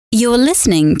You're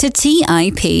listening to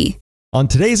TIP. On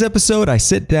today's episode, I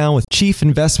sit down with Chief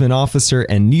Investment Officer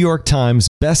and New York Times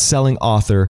best-selling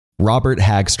author, Robert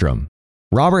Hagstrom.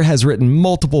 Robert has written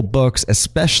multiple books,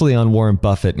 especially on Warren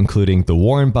Buffett, including The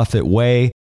Warren Buffett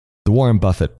Way, The Warren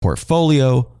Buffett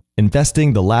Portfolio,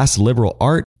 Investing the Last Liberal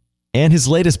Art, and his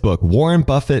latest book, Warren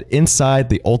Buffett Inside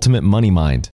the Ultimate Money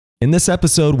Mind. In this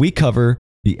episode, we cover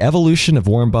the evolution of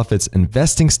Warren Buffett's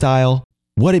investing style,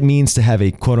 what it means to have a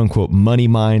quote-unquote money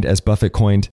mind, as Buffett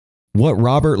coined, what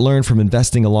Robert learned from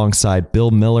investing alongside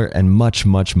Bill Miller, and much,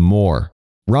 much more.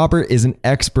 Robert is an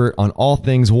expert on all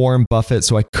things Warren Buffett,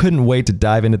 so I couldn't wait to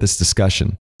dive into this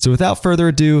discussion. So without further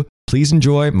ado, please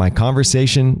enjoy my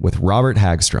conversation with Robert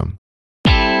Hagstrom.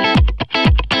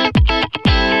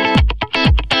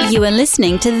 You are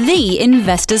listening to The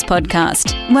Investors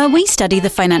Podcast, where we study the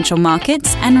financial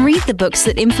markets and read the books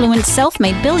that influence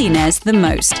self-made billionaires the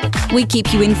most. We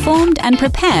keep you informed and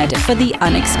prepared for the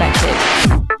unexpected.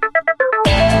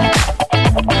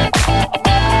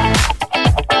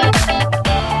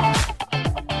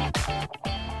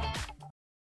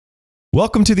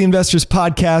 Welcome to the Investors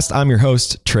Podcast. I'm your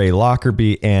host, Trey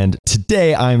Lockerbie, and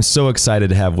today I'm so excited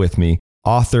to have with me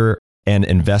author and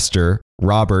investor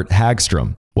Robert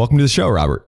Hagstrom. Welcome to the show,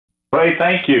 Robert. Ray,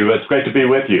 thank you. It's great to be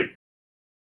with you.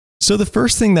 So the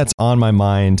first thing that's on my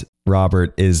mind,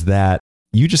 Robert, is that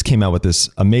you just came out with this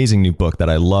amazing new book that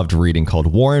I loved reading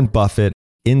called Warren Buffett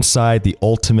Inside the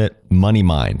Ultimate Money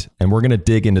Mind. And we're going to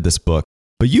dig into this book.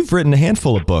 But you've written a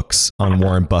handful of books on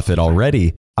Warren Buffett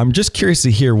already. I'm just curious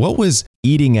to hear what was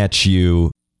eating at you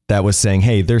that was saying,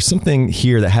 hey, there's something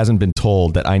here that hasn't been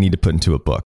told that I need to put into a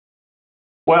book.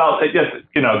 Well, it just,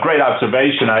 great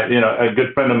observation. A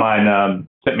good friend of mine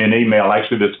sent me an email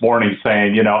actually this morning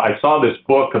saying, I saw this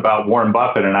book about Warren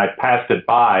Buffett and I passed it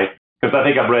by because I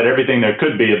think I've read everything there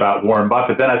could be about Warren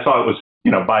Buffett. Then I saw it was,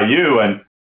 by you, and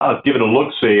I'll give it a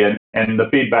look-see, and the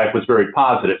feedback was very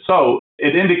positive. So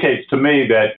it indicates to me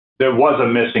that there was a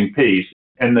missing piece.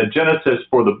 And the genesis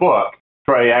for the book,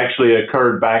 Trey, actually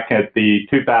occurred back at the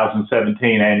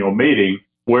 2017 annual meeting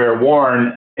where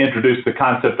Warren introduced the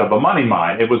concept of a money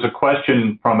mind. It was a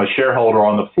question from a shareholder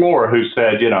on the floor who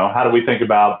said, how do we think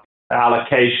about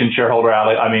allocation,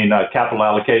 capital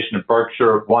allocation at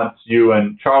Berkshire once you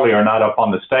and Charlie are not up on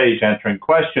the stage answering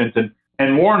questions?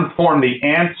 And Warren formed the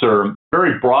answer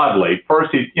very broadly.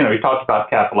 First, he talked about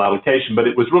capital allocation, but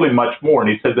it was really much more. And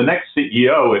he said the next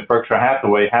CEO at Berkshire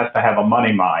Hathaway has to have a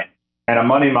money mind. And a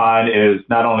money mind is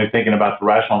not only thinking about the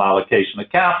rational allocation of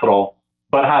capital,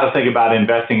 but how to think about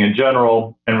investing in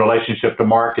general in relationship to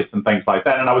markets and things like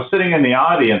that. And I was sitting in the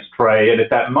audience, Trey, and at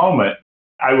that moment,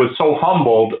 I was so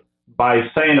humbled by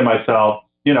saying to myself,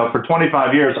 for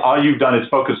 25 years, all you've done is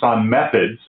focus on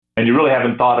methods, and you really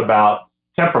haven't thought about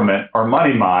temperament or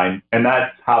money mind, and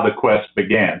that's how the quest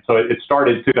began. So it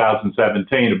started in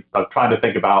 2017 of trying to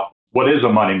think about what is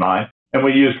a money mind, and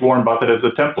we used Warren Buffett as a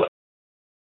template.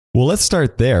 Well, let's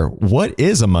start there. What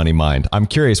is a money mind? I'm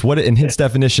curious, what in his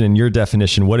definition and your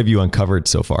definition, what have you uncovered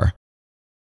so far?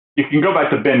 You can go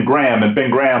back to Ben Graham, and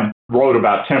Ben Graham wrote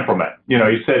about temperament.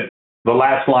 He said the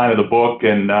last line of the book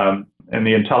in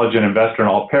The Intelligent Investor, and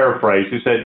I'll paraphrase, he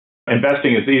said,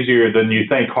 investing is easier than you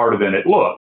think, harder than it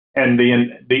looks. And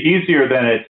the easier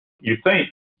than you think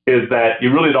is that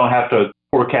you really don't have to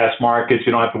forecast markets.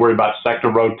 You don't have to worry about sector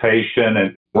rotation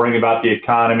and worrying about the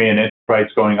economy and interest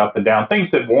rates going up and down, things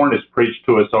that Warren has preached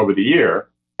to us over the year.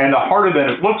 And the harder than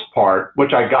it looks part,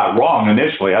 which I got wrong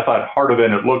initially, I thought harder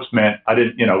than it looks meant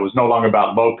it was no longer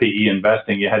about low PE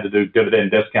investing. You had to do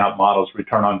dividend discount models,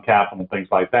 return on capital, things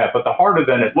like that. But the harder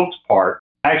than it looks part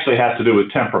actually has to do with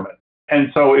temperament.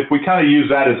 And so if we kind of use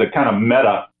that as a kind of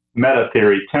meta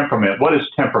theory, temperament, what is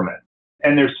temperament?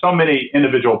 And there's so many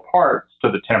individual parts to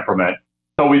the temperament.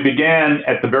 So we began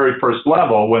at the very first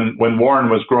level when Warren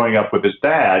was growing up with his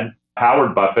dad,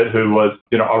 Howard Buffett, who was,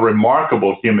 a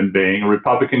remarkable human being, a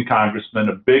Republican congressman,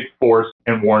 a big force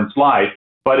in Warren's life.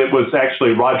 But it was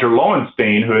actually Roger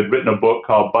Lowenstein, who had written a book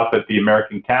called Buffett, the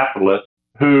American Capitalist,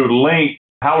 who linked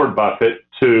Howard Buffett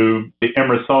to the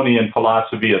Emersonian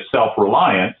philosophy of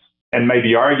self-reliance and made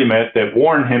the argument that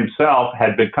Warren himself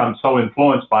had become so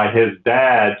influenced by his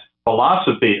dad's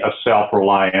philosophy of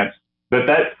self-reliance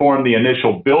that formed the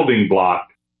initial building block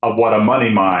of what a money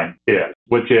mind is,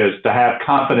 which is to have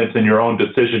confidence in your own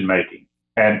decision-making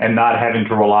and not having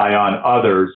to rely on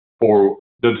others for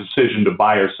the decision to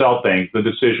buy or sell things. The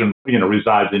decision,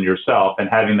 resides in yourself, and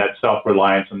having that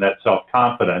self-reliance and that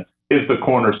self-confidence is the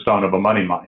cornerstone of a money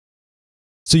mind.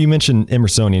 So you mentioned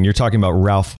Emersonian. You're talking about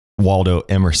Ralph Waldo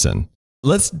Emerson.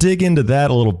 Let's dig into that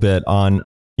a little bit on,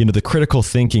 the critical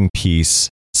thinking piece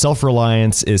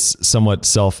self-reliance is somewhat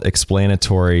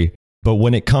self-explanatory, but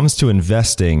when it comes to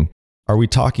investing, are we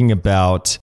talking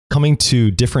about coming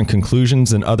to different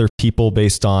conclusions than other people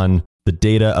based on the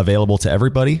data available to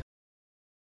everybody?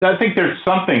 I think there's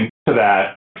something to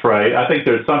that, Trey. I think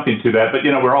there's something to that. But,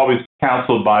 we're always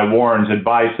counseled by Warren's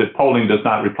advice that polling does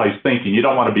not replace thinking. You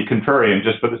don't want to be contrarian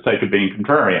just for the sake of being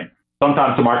contrarian.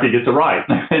 Sometimes the market gets it right,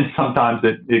 and sometimes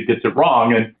it gets it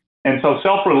wrong. And so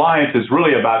self-reliance is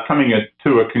really about coming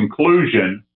to a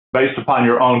conclusion based upon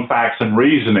your own facts and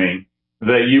reasoning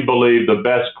that you believe the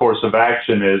best course of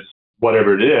action is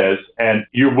whatever it is, and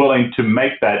you're willing to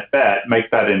make that bet, make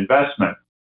that investment.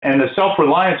 And the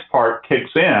self-reliance part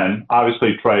kicks in,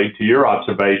 obviously, Trey, to your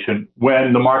observation,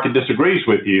 when the market disagrees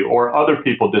with you or other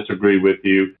people disagree with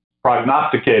you.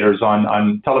 Prognosticators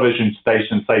on television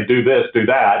stations say, do this, do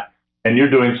that, and you're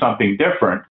doing something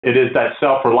different. It is that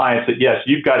self-reliance that, yes,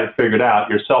 you've got it figured out.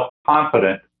 You're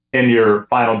self-confident in your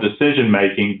final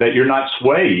decision-making, that you're not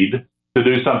swayed to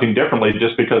do something differently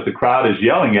just because the crowd is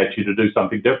yelling at you to do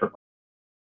something differently.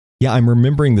 Yeah, I'm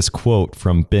remembering this quote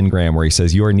from Ben Graham where he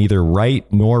says, you are neither right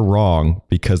nor wrong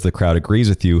because the crowd agrees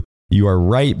with you. You are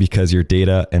right because your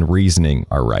data and reasoning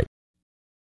are right.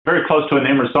 Very close to an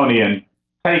Emersonian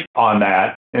take on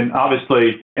that. And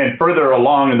obviously, and further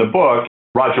along in the book,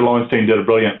 Roger Lowenstein did a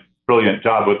brilliant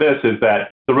job with this, is that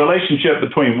the relationship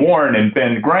between Warren and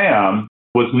Ben Graham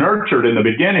was nurtured in the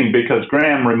beginning because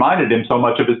Graham reminded him so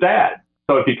much of his dad.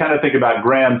 So if you kind of think about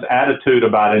Graham's attitude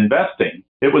about investing,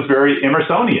 it was very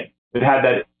Emersonian. It had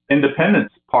that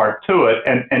independence part to it,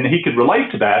 and he could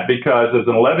relate to that because as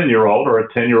an 11-year-old or a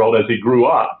 10-year-old, as he grew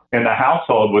up in the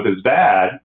household with his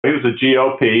dad, he was a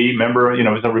GOP member, he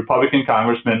was a Republican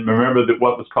congressman. Remember that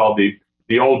what was called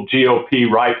the old GOP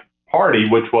right party,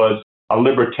 which was a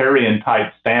libertarian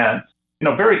type stance,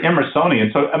 very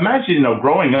Emersonian. So imagine,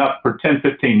 growing up for 10,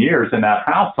 15 years in that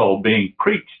household being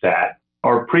preached at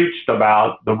or preached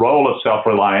about the role of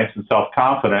self-reliance and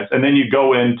self-confidence. And then you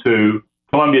go into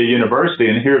Columbia University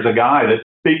and here's a guy that's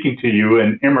speaking to you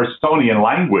in Emersonian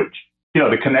language.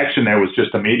 The connection there was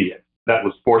just immediate. That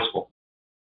was forceful.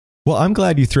 Well, I'm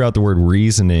glad you threw out the word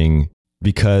reasoning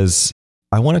because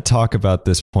I want to talk about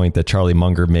this point that Charlie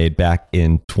Munger made back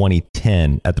in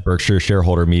 2010 at the Berkshire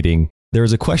shareholder meeting. There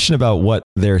was a question about what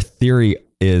their theory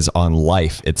is on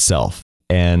life itself.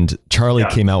 And Charlie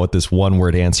came out with this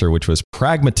one-word answer, which was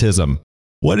pragmatism.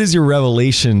 What is your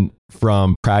revelation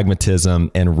from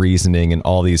pragmatism and reasoning and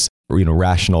all these,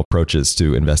 rational approaches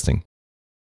to investing?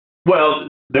 Well,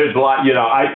 there's a lot,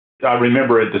 I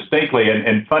remember it distinctly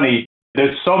and funny.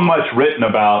 There's so much written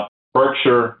about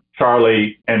Berkshire,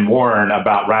 Charlie, and Warren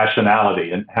about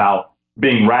rationality and how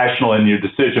being rational in your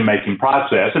decision-making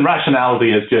process. And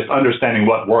rationality is just understanding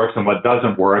what works and what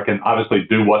doesn't work, and obviously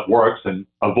do what works and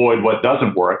avoid what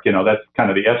doesn't work. That's kind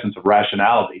of the essence of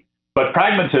rationality. But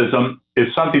pragmatism is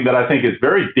something that I think is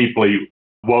very deeply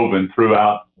woven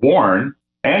throughout Warren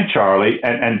and Charlie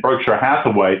and Berkshire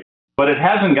Hathaway, but it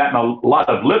hasn't gotten a lot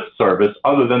of lip service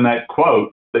other than that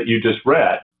quote that you just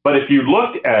read. But if you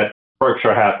look at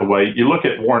Berkshire Hathaway, you look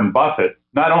at Warren Buffett,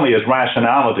 not only as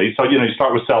rationality, so, you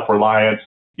start with self-reliance,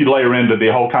 you layer into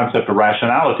the whole concept of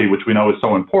rationality, which we know is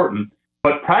so important,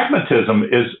 but pragmatism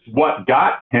is what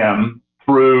got him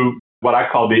through what I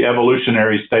call the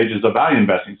evolutionary stages of value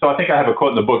investing. So I think I have a quote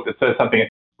in the book that says something,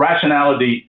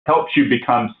 rationality helps you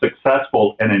become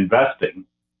successful in investing.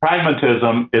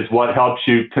 Pragmatism is what helps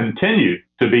you continue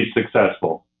to be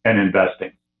successful in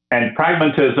investing. And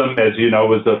pragmatism, as you know,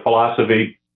 was a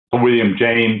philosophy. William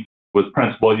James was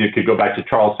principal. You could go back to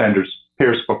Charles Sanders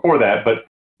Peirce before that. But,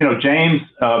 James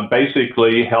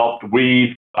basically helped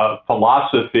weave a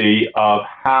philosophy of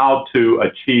how to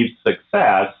achieve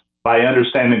success by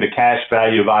understanding the cash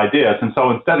value of ideas. And so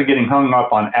instead of getting hung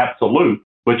up on absolute,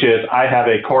 which is I have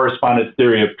a correspondence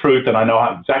theory of truth and I know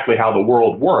exactly how the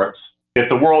world works, if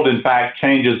the world in fact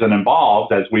changes and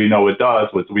evolves, as we know it does,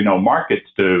 as we know markets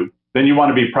do, then you want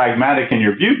to be pragmatic in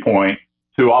your viewpoint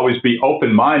to always be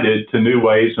open-minded to new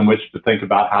ways in which to think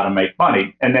about how to make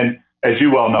money. And then, as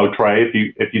you well know, Trey,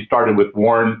 if you started with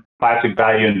Warren, classic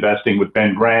value investing with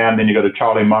Ben Graham, then you go to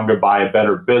Charlie Munger, buy a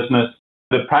better business.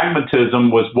 The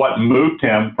pragmatism was what moved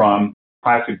him from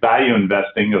classic value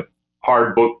investing of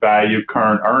hard book value,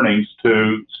 current earnings,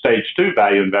 to stage 2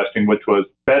 value investing, which was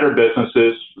better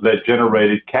businesses that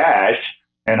generated cash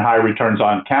and high returns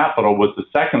on capital was the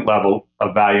second level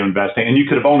of value investing. And you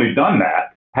could have only done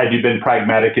that had you been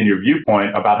pragmatic in your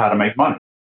viewpoint about how to make money.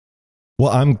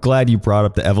 Well, I'm glad you brought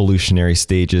up the evolutionary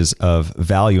stages of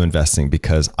value investing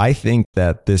because I think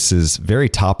that this is very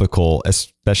topical,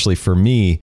 especially for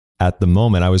me at the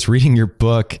moment. I was reading your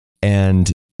book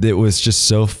and it was just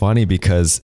so funny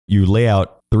because you lay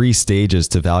out 3 stages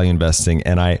to value investing.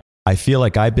 And I feel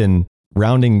like I've been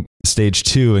rounding stage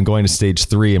 2 and going to stage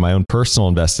 3 in my own personal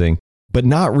investing, but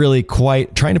not really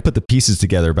quite trying to put the pieces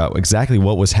together about exactly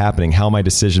what was happening, how my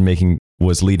decision making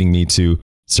was leading me to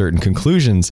certain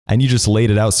conclusions. And you just laid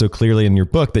it out so clearly in your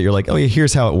book that you're like, oh yeah,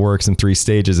 here's how it works in 3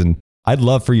 stages. And I'd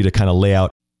love for you to kind of lay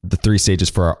out the 3 stages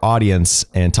for our audience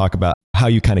and talk about how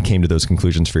you kind of came to those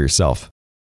conclusions for yourself.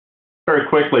 Very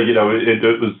quickly,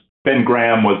 it was Ben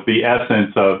Graham was the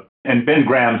essence of, and Ben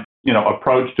Graham's,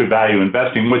 approach to value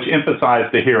investing, which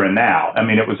emphasized the here and now. I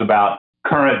mean, it was about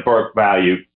current book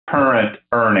value, current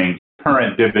earnings,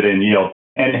 current dividend yield.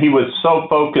 And he was so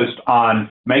focused on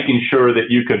making sure that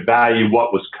you could value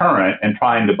what was current, and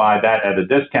trying to buy that at a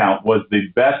discount was the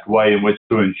best way in which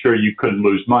to ensure you couldn't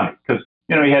lose money. Because,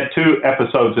 he had 2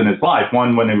 episodes in his life.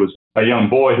 One when he was a young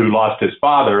boy who lost his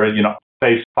father,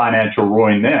 faced financial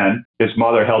ruin then. His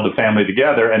mother held the family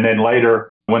together. And then later,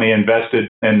 when he invested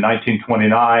in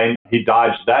 1929, he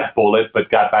dodged that bullet, but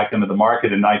got back into the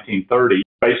market in 1930,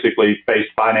 basically faced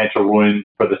financial ruin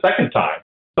for the second time.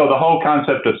 So the whole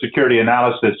concept of security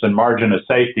analysis and margin of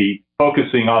safety,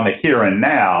 focusing on the here and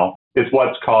now, is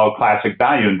what's called classic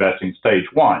value investing, stage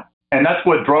 1. And that's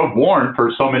what drove Warren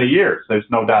for so many years. There's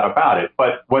no doubt about it.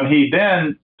 But when he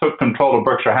then took control of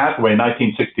Berkshire Hathaway in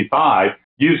 1965,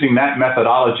 using that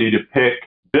methodology to pick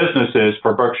businesses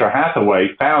for Berkshire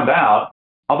Hathaway, found out,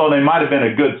 although they might have been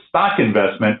a good stock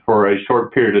investment for a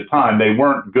short period of time, they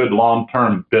weren't good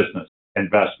long-term business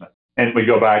investments. And we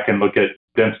go back and look at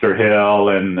Dempster Hill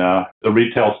and the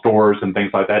retail stores and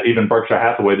things like that, even Berkshire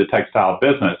Hathaway, the textile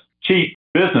business. Cheap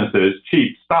businesses,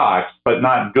 cheap stocks, but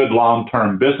not good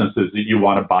long-term businesses that you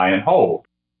want to buy and hold.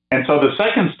 And so the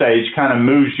second stage kind of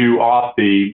moves you off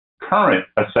the current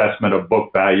assessment of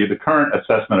book value, the current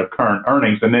assessment of current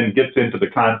earnings, and then gets into the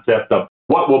concept of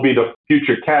what will be the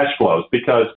future cash flows,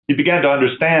 because he began to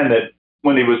understand that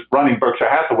when he was running Berkshire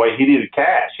Hathaway, he needed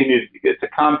cash. It's a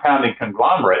compounding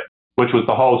conglomerate, which was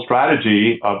the whole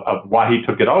strategy of why he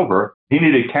took it over. He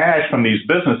needed cash from these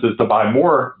businesses to buy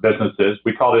more businesses.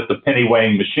 We called it the penny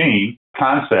weighing machine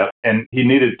concept, and he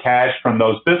needed cash from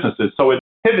those businesses. So it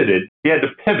pivoted. He had to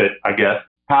pivot, I guess,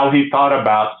 how he thought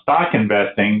about stock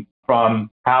investing from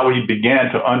how he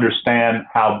began to understand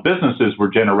how businesses were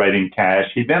generating cash.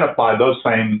 He then applied those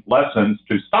same lessons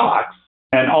to stocks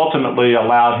and ultimately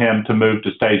allowed him to move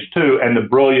to stage 2, and the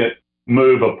brilliant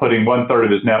move of putting 1/3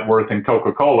 of his net worth in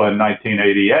Coca-Cola in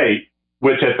 1988,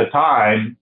 which at the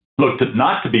time looked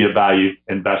not to be a value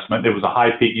investment. It was a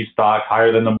high PE stock,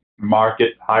 higher than the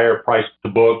market, higher price to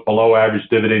book, below average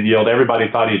dividend yield. Everybody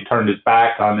thought he'd turned his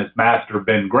back on his master,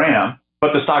 Ben Graham,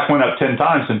 but the stock went up 10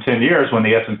 times in 10 years when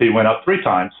the S&P went up 3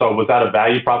 times. So was that a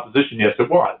value proposition? Yes, it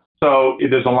was. So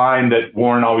there's a line that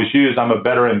Warren always used: I'm a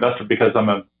better investor because I'm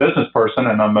a business person,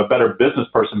 and I'm a better business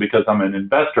person because I'm an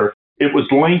investor. It was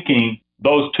linking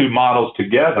those 2 models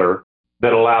together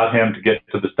that allowed him to get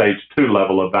to the stage 2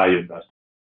 level of value investing.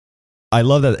 I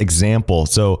love that example.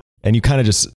 So, and you kind of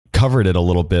just covered it a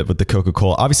little bit with the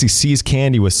Coca-Cola. Obviously, See's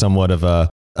Candy was somewhat of a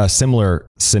similar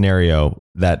scenario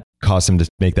that caused him to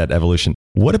make that evolution.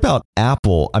 What about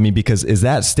Apple? I mean, because is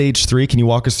that stage 3? Can you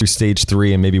walk us through stage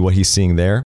 3 and maybe what he's seeing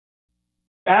there?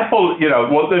 Apple,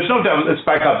 well, there's no doubt. Let's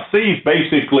back up. See's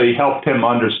basically helped him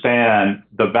understand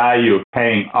the value of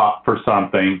paying up for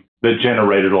something that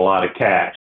generated a lot of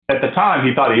cash. At the time,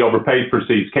 he thought he overpaid for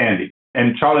See's Candy.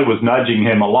 And Charlie was nudging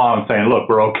him along, saying, look,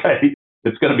 we're okay.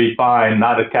 It's going to be fine.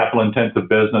 Not a capital-intensive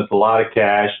business, a lot of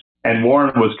cash. And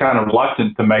Warren was kind of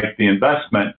reluctant to make the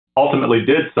investment, ultimately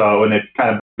did so. And if you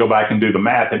kind of go back and do the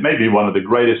math, it may be one of the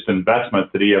greatest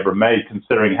investments that he ever made,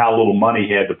 considering how little money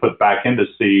he had to put back into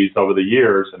See's over the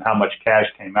years and how much cash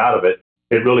came out of it.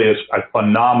 It really is a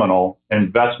phenomenal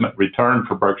investment return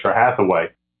for Berkshire Hathaway.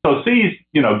 So See's,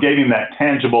 gave him that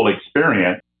tangible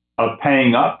experience of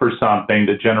paying up for something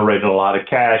that generated a lot of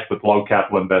cash with low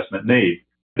capital investment needs.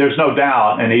 There's no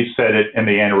doubt, and he said it in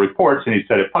the annual reports, and he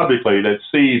said it publicly, that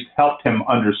See's helped him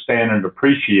understand and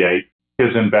appreciate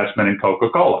his investment in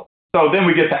Coca-Cola. So then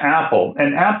we get to Apple,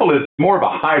 and Apple is more of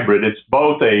a hybrid. It's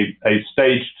both a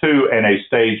stage 2 and a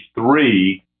stage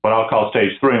 3, what I'll call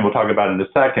stage 3, and we'll talk about it in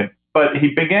a second. But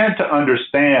he began to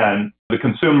understand the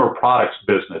consumer products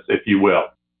business, if you will,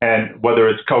 and whether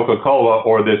it's Coca-Cola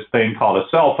or this thing called a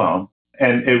cell phone.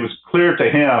 And it was clear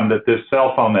to him that this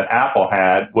cell phone that Apple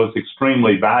had was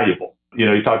extremely valuable.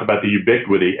 He talked about the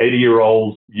ubiquity.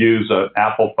 80-year-olds use an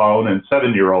Apple phone and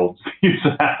 7-year-olds use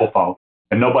an Apple phone.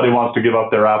 And nobody wants to give up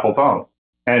their Apple phone.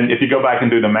 And if you go back and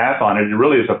do the math on it, it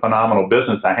really is a phenomenal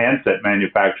business, a handset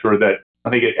manufacturer that I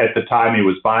think at the time he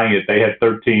was buying it, they had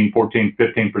 13, 14,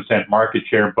 15% market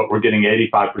share, but were getting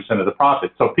 85% of the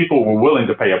profit. So people were willing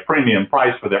to pay a premium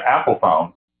price for their Apple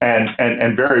phone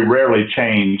and very rarely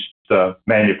changed the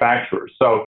manufacturers.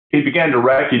 So he began to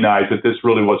recognize that this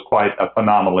really was quite a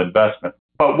phenomenal investment.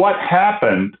 But what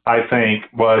happened, I think,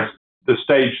 was the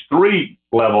stage 3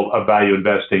 level of value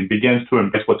investing begins to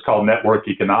embrace what's called network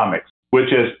economics,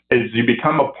 which is you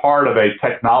become a part of a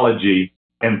technology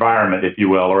environment, if you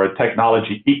will, or a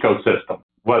technology ecosystem,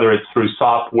 whether it's through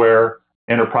software,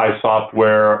 enterprise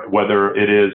software, whether it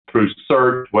is through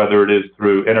search, whether it is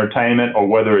through entertainment, or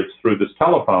whether it's through this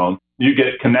telephone. You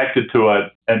get connected to a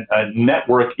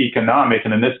network economic,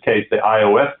 and in this case, the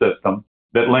iOS system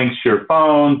that links your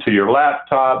phone to your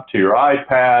laptop, to your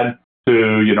iPad,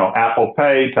 to Apple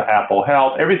Pay, to Apple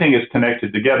Health. Everything is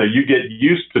connected together. You get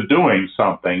used to doing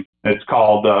something. It's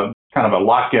called kind of a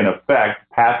lock-in effect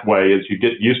pathway, as you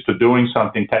get used to doing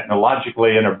something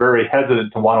technologically and are very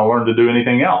hesitant to want to learn to do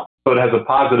anything else. So it has a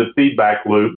positive feedback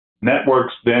loop.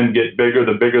 Networks then get bigger.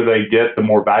 The bigger they get, the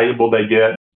more valuable they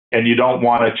get, and you don't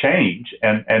want to change.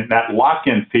 And that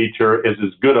lock-in feature is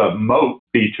as good a moat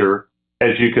feature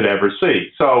as you could ever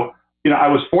see. So, I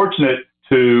was fortunate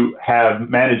to have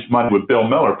managed money with Bill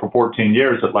Miller for 14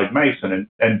 years at Legg Mason.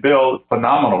 And Bill,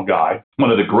 phenomenal guy, one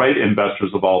of the great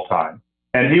investors of all time.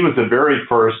 And he was the very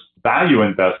first value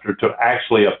investor to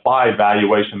actually apply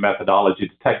valuation methodology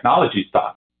to technology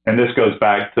stocks. And this goes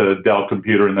back to Dell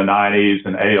Computer in the 90s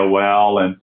and AOL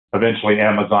and eventually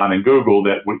Amazon and Google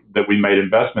that we made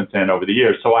investments in over the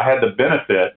years. So I had the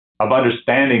benefit of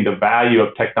understanding the value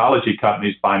of technology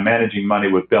companies by managing money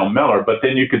with Bill Miller. But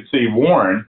then you could see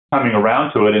Warren coming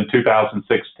around to it in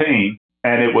 2016.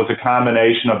 And it was a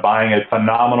combination of buying a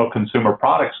phenomenal consumer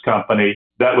products company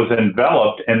that was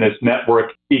enveloped in this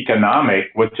network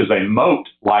economic, which is a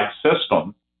moat-like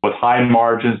system with high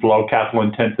margins, low capital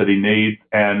intensity needs,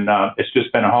 and it's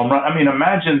just been a home run. I mean,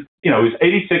 imagine, he's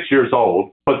 86 years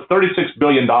old, puts $36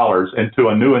 billion into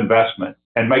a new investment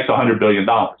and makes $100 billion.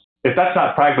 If that's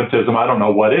not pragmatism, I don't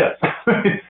know what is.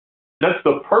 That's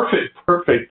the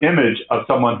perfect image of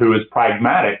someone who is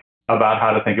pragmatic about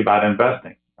how to think about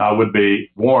investing. Would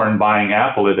be Warren buying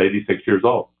Apple at 86 years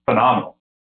old. Phenomenal.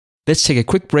 Let's take a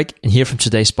quick break and hear from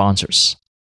today's sponsors.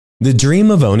 The dream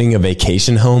of owning a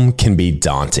vacation home can be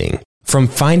daunting. From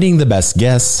finding the best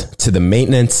guests, to the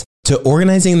maintenance, to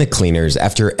organizing the cleaners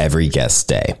after every guest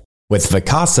stay. With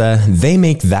Vacasa, they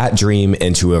make that dream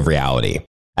into a reality.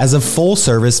 As a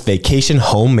full-service vacation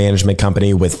home management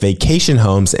company with vacation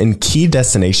homes in key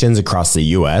destinations across the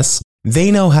U.S.,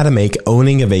 they know how to make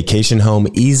owning a vacation home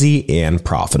easy and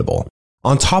profitable.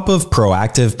 On top of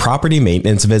proactive property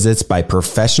maintenance visits by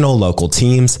professional local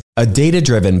teams, a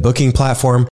data-driven booking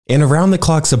platform, and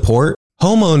around-the-clock support,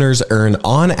 homeowners earn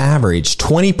on average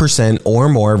 20% or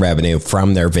more revenue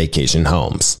from their vacation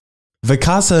homes.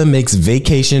 Vacasa makes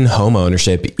vacation home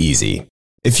ownership easy.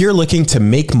 If you're looking to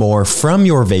make more from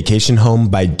your vacation home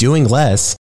by doing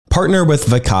less, partner with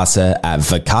Vacasa at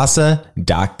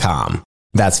vacasa.com.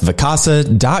 That's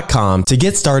vacasa.com to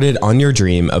get started on your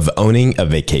dream of owning a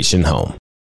vacation home.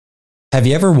 Have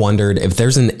you ever wondered if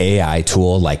there's an AI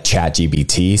tool like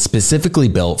ChatGPT specifically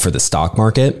built for the stock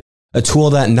market? A tool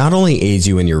that not only aids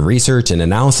you in your research and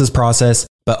analysis process,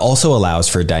 but also allows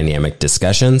for dynamic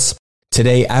discussions?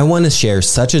 Today, I want to share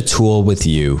such a tool with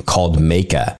you called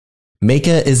Meka.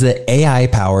 Meka is the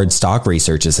AI-powered stock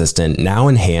research assistant now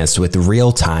enhanced with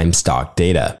real-time stock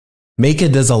data.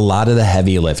 Meka does a lot of the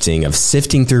heavy lifting of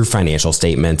sifting through financial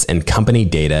statements and company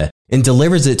data and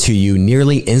delivers it to you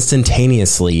nearly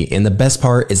instantaneously, and the best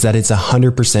part is that it's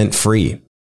 100% free.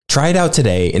 Try it out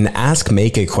today and ask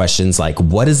Meka questions like,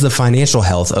 what is the financial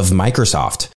health of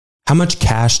Microsoft? How much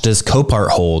cash does Copart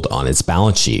hold on its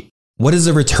balance sheet? What is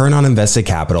the return on invested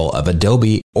capital of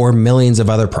Adobe, or millions of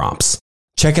other prompts?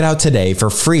 Check it out today for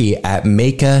free at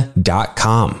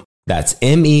Meka.com. That's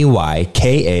MEYKA.com.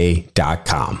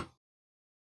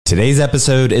 Today's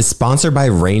episode is sponsored by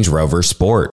Range Rover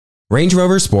Sport. Range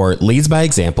Rover Sport leads by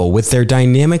example with their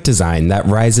dynamic design that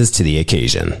rises to the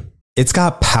occasion. It's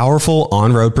got powerful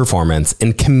on-road performance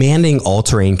and commanding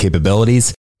all-terrain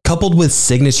capabilities, coupled with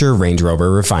signature Range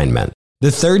Rover refinement.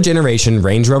 The third-generation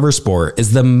Range Rover Sport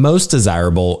is the most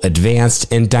desirable,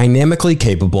 advanced, and dynamically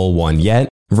capable one yet,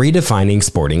 redefining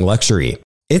sporting luxury.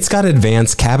 It's got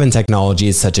advanced cabin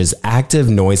technologies such as active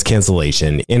noise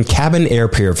cancellation and cabin air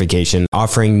purification,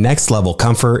 offering next-level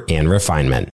comfort and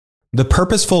refinement. The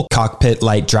purposeful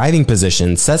cockpit-like driving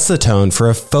position sets the tone for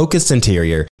a focused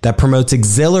interior that promotes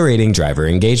exhilarating driver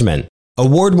engagement.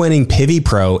 Award-winning Pivi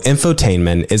Pro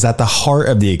infotainment is at the heart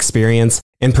of the experience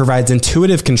and provides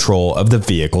intuitive control of the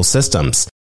vehicle systems.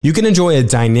 You can enjoy a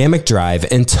dynamic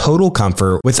drive and total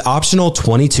comfort with optional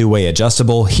 22-way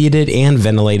adjustable, heated and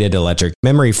ventilated electric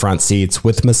memory front seats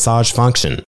with massage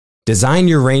function. Design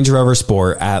your Range Rover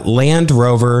Sport at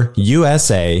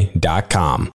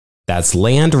LandRoverUSA.com. That's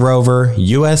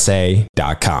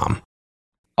LandRoverUSA.com.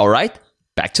 All right,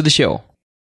 back to the show.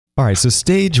 All right, so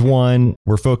stage one,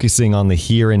 we're focusing on the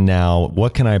here and now.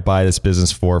 What can I buy this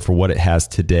business for what it has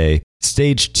today?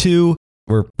 Stage two,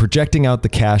 we're projecting out the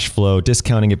cash flow,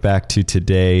 discounting it back to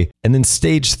today. And then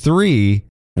stage three,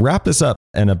 wrap this up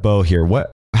in a bow here.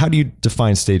 How do you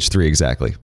define stage three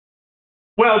exactly?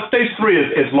 Well, stage three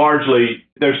is largely,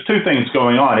 there's two things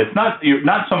going on. You're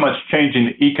not so much changing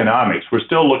the economics. We're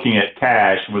still looking at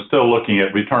cash. We're still looking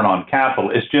at return on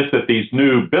capital. It's just that these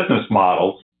new business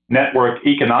models, network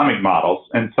economic models.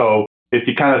 And so if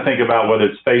you kind of think about whether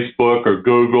it's Facebook or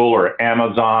Google or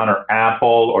Amazon or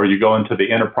Apple, or you go into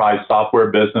the enterprise software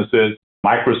businesses,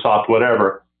 Microsoft,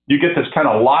 whatever, you get this kind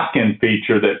of lock-in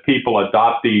feature that people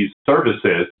adopt these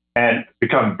services and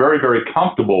become very, very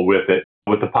comfortable with it,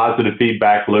 with the positive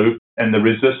feedback loop and the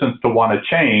resistance to want to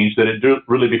change, that it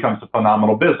really becomes a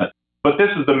phenomenal business. But this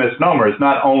is the misnomer. It's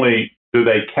not only do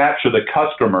they capture the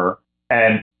customer,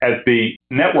 and as the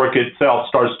network itself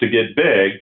starts to get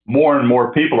big, more and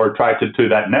more people are attracted to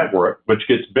that network, which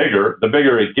gets bigger. The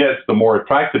bigger it gets, the more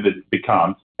attractive it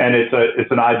becomes. And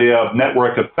it's an idea of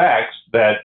network effects,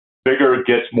 that bigger it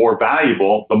gets more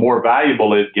valuable. The more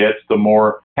valuable it gets, the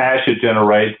more cash it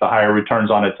generates, the higher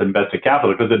returns on its invested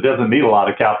capital, because it doesn't need a lot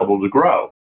of capital to grow.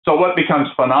 So what becomes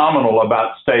phenomenal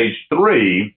about stage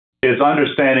three is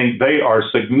understanding they are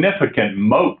significant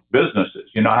moat businesses.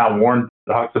 You know how Warren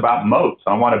talks about moats.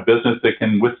 I want a business that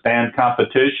can withstand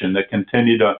competition, that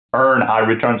continue to earn high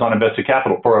returns on invested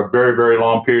capital for a very, very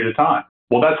long period of time.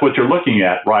 Well, that's what you're looking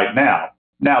at right now.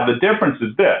 Now, the difference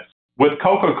is this. With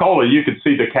Coca-Cola, you could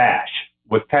see the cash.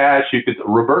 With cash,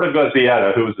 Roberto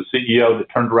Guzzietta, who was the CEO that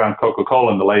turned around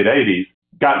Coca-Cola in the late 80s,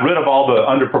 got rid of all the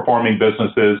underperforming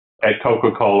businesses at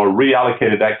Coca-Cola,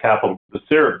 reallocated that capital to the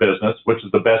syrup business, which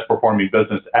is the best performing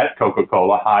business at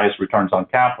Coca-Cola, highest returns on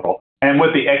capital, and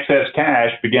with the excess cash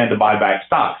began to buy back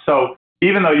stock. So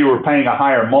even though you were paying a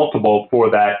higher multiple for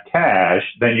that cash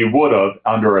than you would have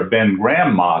under a Ben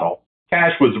Graham model,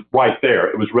 cash was right there.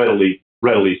 It was readily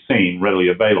seen, readily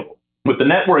available. With the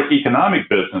network economic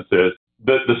businesses,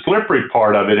 the slippery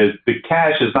part of it is the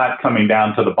cash is not coming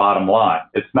down to the bottom line.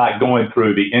 It's not going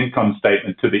through the income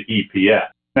statement to the EPS.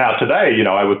 Now, today,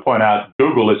 I would point out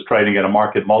Google is trading at a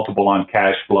market multiple on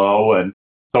cash flow, and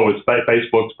so is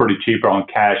Facebook's pretty cheaper on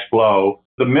cash flow.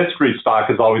 The mystery stock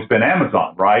has always been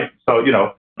Amazon, right? So,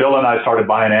 Bill and I started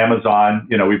buying Amazon.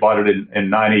 We bought it in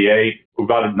 98. We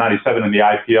bought it in 97 in the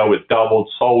IPO. It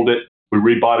doubled, sold it. We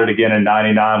rebought it again in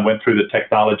 99, went through the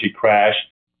technology crash,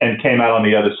 and came out on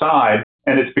the other side.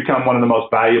 And it's become one of the most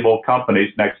valuable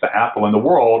companies next to Apple in the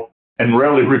world, and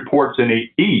rarely reports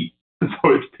any E.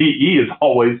 So its PE is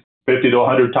always 50 to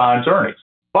 100 times earnings.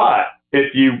 But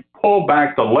if you pull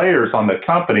back the layers on the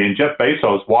company, and Jeff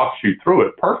Bezos walks you through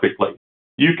it perfectly,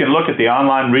 you can look at the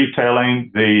online retailing,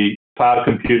 the cloud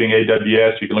computing,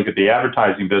 AWS, you can look at the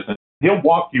advertising business. He'll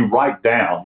walk you right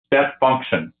down step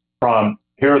function from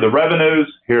here are the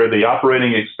revenues, here are the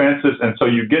operating expenses, and so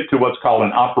you get to what's called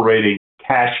an operating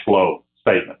cash flow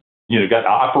statement. You've got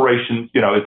operations,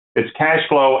 it's cash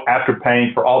flow after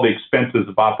paying for all the expenses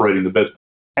of operating the business.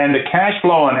 And the cash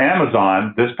flow on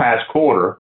Amazon this past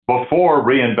quarter, before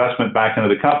reinvestment back into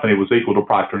the company, was equal to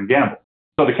Procter & Gamble.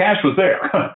 So the cash was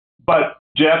there. But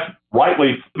Jeff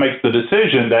rightly makes the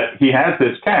decision that he has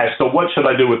this cash. So what should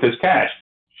I do with this cash?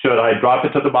 Should I drop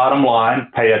it to the bottom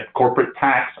line, pay a corporate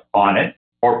tax on it?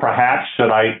 Or perhaps should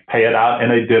I pay it out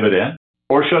in a dividend?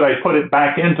 Or should I put it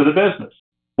back into the business?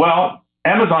 Well,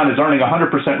 Amazon is earning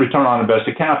 100% return on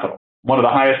invested capital, one of the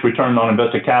highest return on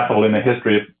invested capital in the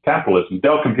history of capitalism.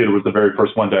 Dell Computer was the very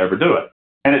first one to ever do it.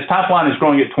 And its top line is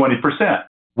growing at 20%.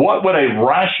 What would a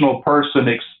rational person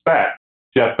expect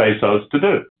Jeff Bezos to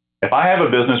do? If I have a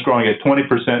business growing at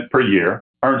 20% per year,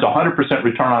 earns 100%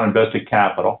 return on invested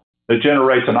capital, that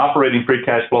generates an operating free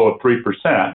cash flow of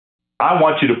 3%, I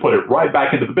want you to put it right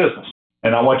back into the business.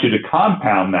 And I want you to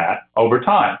compound that over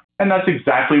time. And that's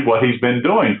exactly what he's been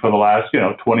doing for the last,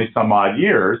 20 some odd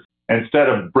years. Instead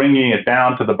of bringing it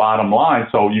down to the bottom line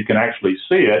so you can actually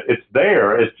see it, it's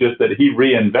there. It's just that he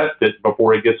reinvests it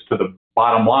before it gets to the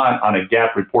bottom line on a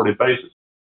GAAP reported basis.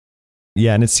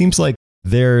 Yeah, and it seems like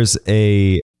there's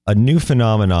a new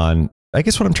phenomenon. I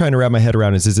guess what I'm trying to wrap my head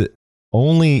around is it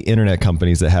only internet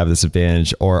companies that have this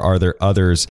advantage, or are there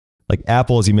others? Like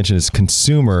Apple, as you mentioned, is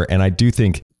consumer, and I do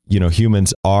think,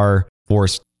 humans are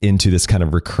forced into this kind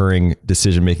of recurring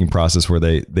decision-making process where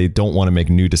they don't want to make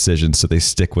new decisions, so they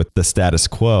stick with the status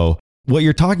quo. What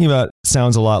you're talking about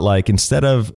sounds a lot like, instead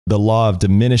of the law of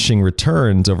diminishing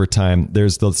returns over time,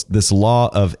 there's this law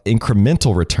of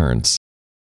incremental returns.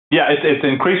 Yeah, it's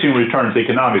increasing returns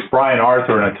economics. Brian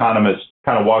Arthur, an economist,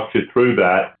 kind of walks you through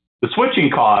that. The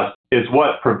switching cost is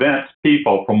what prevents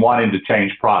people from wanting to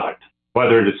change product,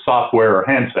 whether it is software or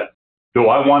handset. Do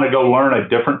I want to go learn a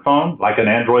different phone, like an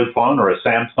Android phone or a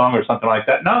Samsung or something like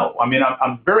that? No. I mean,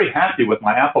 I'm very happy with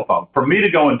my Apple phone. For me to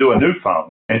go and do a new phone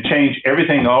and change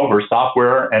everything over,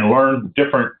 software, and learn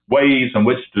different ways in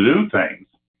which to do things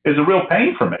is a real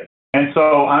pain for me. And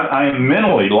so I am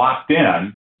mentally locked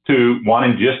in to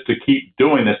wanting just to keep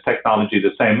doing this technology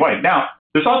the same way. Now,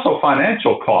 there's also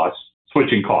financial costs,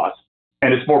 switching costs,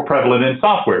 and it's more prevalent in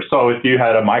software. So if you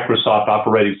had a Microsoft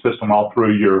operating system all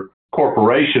through your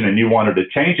corporation and you wanted to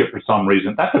change it for some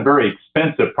reason, that's a very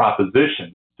expensive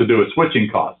proposition to do a switching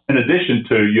cost. In addition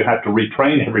to, you have to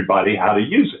retrain everybody how to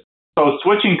use it. So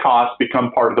switching costs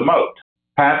become part of the moat.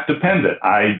 Path dependent.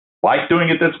 I like doing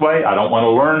it this way. I don't want to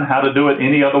learn how to do it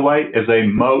any other way, is a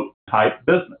moat type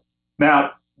business.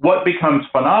 Now, what becomes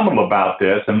phenomenal about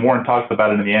this, and Warren talks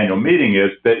about it in the annual meeting, is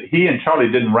that he and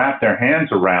Charlie didn't wrap their hands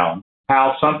around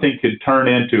how something could turn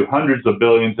into hundreds of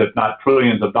billions, if not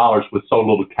trillions of dollars with so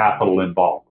little capital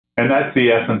involved. And that's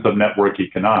the essence of network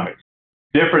economics.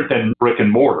 Different than brick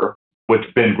and mortar, which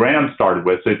Ben Graham started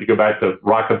with. So if you go back to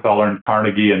Rockefeller and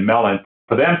Carnegie and Mellon,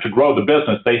 for them to grow the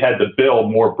business, they had to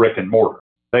build more brick and mortar.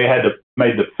 They had to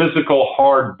make the physical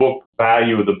hard book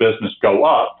value of the business go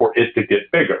up for it to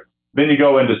get bigger. Then you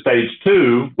go into stage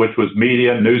two, which was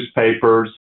media, newspapers,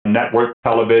 network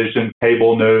television,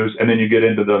 cable news, and then you get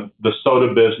into the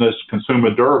soda business,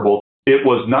 consumer durable. It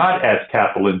was not as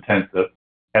capital intensive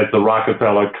as the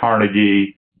Rockefeller,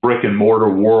 Carnegie, brick and mortar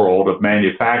world of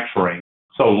manufacturing,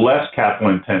 so less capital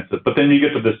intensive. But then you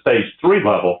get to the stage three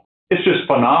level. It's just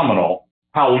phenomenal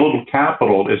how little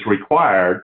capital is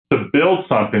required to build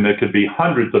something that could be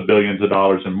hundreds of billions of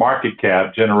dollars in market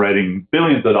cap, generating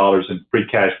billions of dollars in free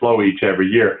cash flow every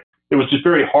year. It was just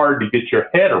very hard to get your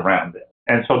head around it.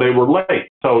 And so they were late.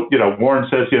 So, Warren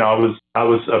says, I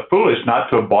was foolish not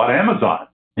to have bought Amazon.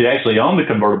 He actually owned the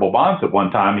convertible bonds at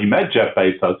one time. He met Jeff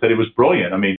Bezos, said it was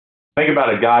brilliant. I mean, think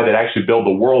about a guy that actually built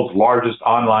the world's largest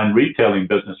online retailing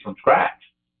business from scratch.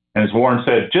 And as Warren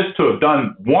said, just to have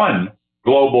done one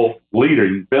global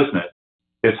leading business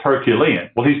is Herculean.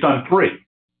 Well, he's done three.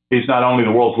 He's not only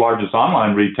the world's largest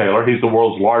online retailer, he's the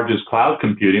world's largest cloud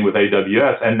computing with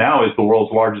AWS, and now is the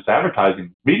world's largest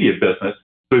advertising media business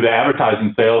through the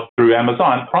advertising sales through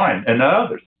Amazon Prime and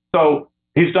others. So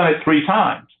he's done it three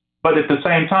times. But at the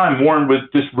same time, Warren was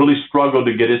just really struggled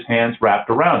to get his hands wrapped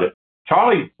around it.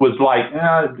 Charlie was like,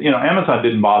 Amazon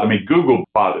didn't bother me. Google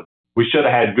bothered. We should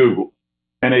have had Google.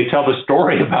 And they tell the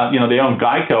story about, they own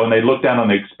Geico, and they look down on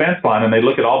the expense line, and they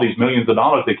look at all these millions of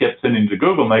dollars they kept sending to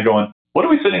Google, and they're going, what are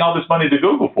we sending all this money to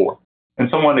Google for? And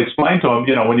someone explained to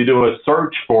them, when you do a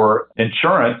search for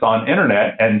insurance on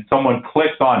internet and someone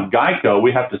clicks on Geico,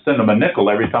 we have to send them a nickel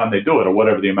every time they do it, or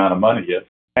whatever the amount of money is.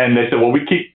 And they said, well, we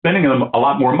keep sending them a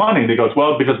lot more money. And they goes,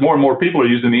 well, because more and more people are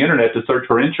using the internet to search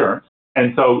for insurance.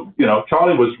 And so,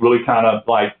 Charlie was really kind of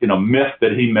like, miffed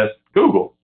that he missed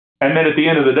Google. And then at the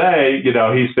end of the day,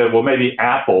 he said, well, maybe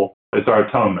Apple is our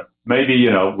atonement. Maybe,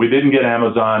 we didn't get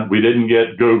Amazon, we didn't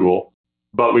get Google,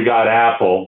 but we got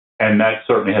Apple. And that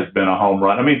certainly has been a home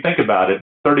run. I mean, think about it.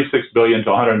 36 billion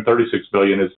to 136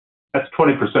 billion that's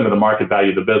 20% of the market value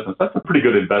of the business. That's a pretty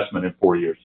good investment in 4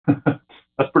 years.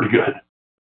 That's pretty good.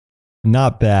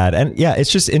 Not bad. And yeah,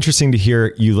 it's just interesting to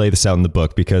hear you lay this out in the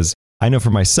book, because I know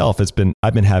for myself, I've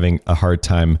been having a hard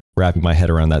time wrapping my head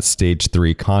around that stage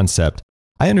three concept.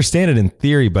 I understand it in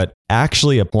theory, but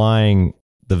actually applying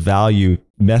the value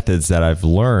methods that I've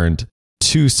learned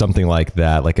to something like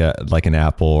that, like an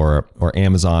Apple or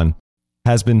Amazon,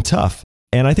 has been tough.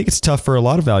 And I think it's tough for a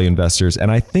lot of value investors.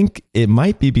 And I think it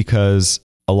might be because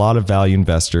a lot of value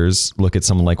investors look at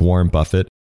someone like Warren Buffett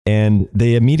and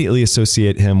they immediately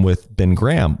associate him with Ben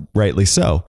Graham, rightly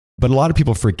so. But a lot of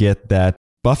people forget that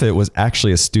Buffett was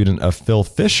actually a student of Phil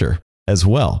Fisher as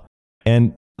well.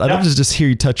 And I'd love to just hear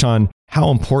you touch on how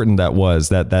important that was,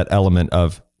 that element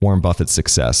of Warren Buffett's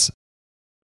success.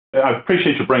 I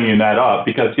appreciate you bringing that up,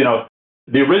 because,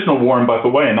 the original Warren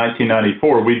Buffett way in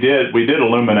 1994, we did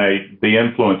illuminate the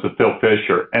influence of Phil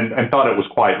Fisher and thought it was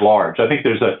quite large. I think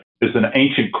there's an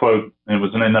ancient quote, and it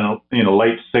was in the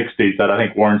late 60s, that I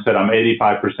think Warren said, I'm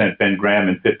 85% Ben Graham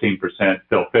and 15%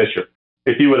 Phil Fisher.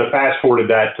 If you would have fast forwarded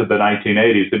that to the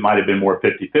 1980s, it might have been more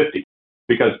 50-50,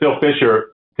 because Phil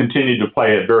Fisher continued to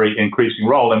play a very increasing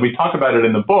role. And we talk about it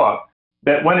in the book,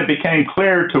 that when it became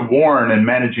clear to Warren in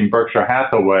managing Berkshire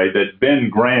Hathaway that Ben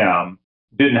Graham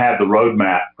didn't have the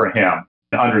roadmap for him,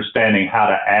 understanding how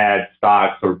to add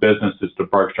stocks or businesses to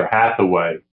Berkshire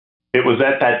Hathaway, it was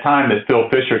at that time that Phil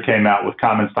Fisher came out with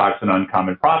Common Stocks and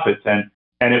Uncommon Profits.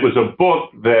 And it was a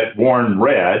book that Warren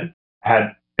read,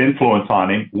 had influence on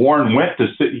him. Warren went to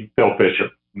see Phil Fisher,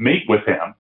 meet with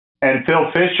him. And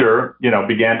Phil Fisher,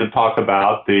 began to talk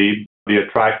about the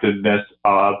attractiveness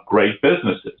of great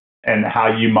businesses and how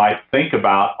you might think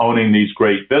about owning these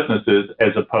great businesses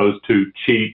as opposed to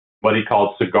cheap, what he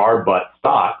called cigar butt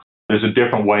stocks. There's a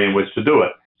different way in which to do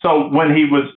it. So when he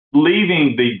was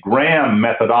leaving the Graham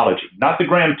methodology, not the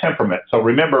Graham temperament. So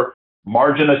remember,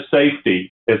 margin of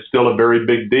safety is still a very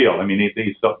big deal. I mean,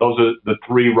 those are the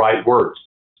three right words.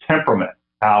 Temperament,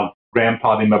 how Graham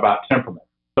taught him about temperament.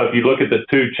 So if you look at the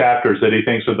two chapters that he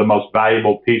thinks are the most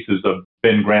valuable pieces of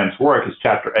Ben Graham's work, is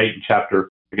chapter 8 and chapter,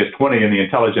 20 in The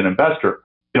Intelligent Investor.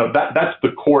 That's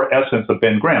the core essence of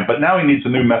Ben Graham. But now he needs a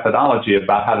new methodology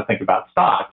about how to think about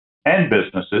stocks and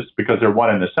businesses because they're one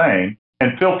and the same.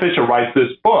 And Phil Fisher writes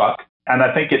this book, and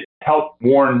I think it helped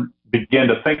Warren begin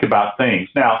to think about things.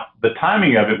 Now, the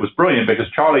timing of it was brilliant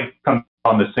because Charlie comes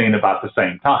on the scene about the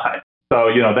same time. So,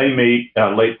 they meet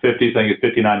late 50s, I think it's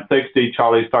 59, 60.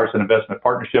 Charlie starts an investment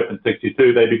partnership in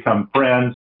 62. They become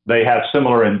friends. They have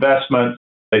similar investments.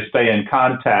 They stay in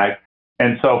contact.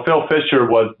 And so Phil Fisher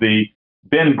was the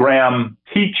Ben Graham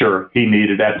teacher he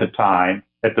needed at the time.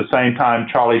 At the same time,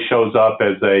 Charlie shows up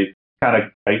as a kind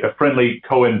of a friendly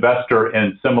co-investor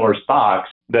in similar stocks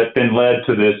that then led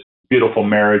to this beautiful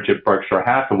marriage at Berkshire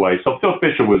Hathaway. So Phil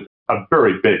Fisher was a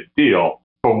very big deal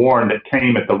for Warren that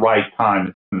came at the right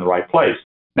time in the right place.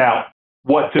 Now,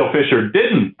 what Phil Fisher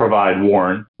didn't provide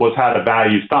Warren was how to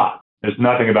value stock. There's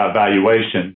nothing about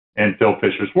valuation in Phil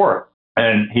Fisher's work.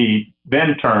 And he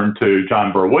then turned to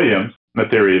John Burr Williams, the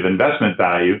theory of investment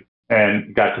value,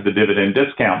 and got to the dividend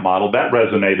discount model. That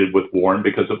resonated with Warren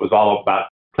because it was all about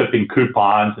clipping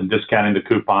coupons and discounting the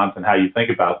coupons and how you think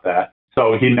about that.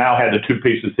 So he now had the two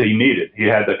pieces that he needed. He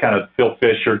had the kind of Phil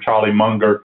Fisher, Charlie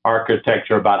Munger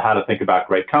architecture about how to think about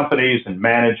great companies and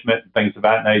management and things of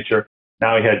that nature.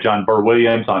 Now he had John Burr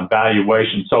Williams on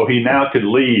valuation. So he now could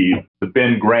leave the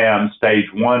Ben Graham stage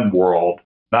one world,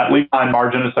 not leaving behind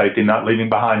margin of safety, not leaving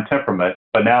behind temperament,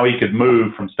 but now he could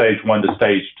move from stage one to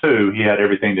stage two. He had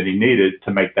everything that he needed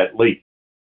to make that leap.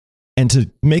 And to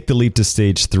make the leap to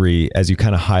stage three, as you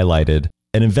kind of highlighted,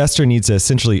 an investor needs to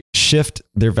essentially shift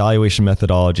their valuation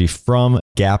methodology from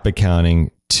GAAP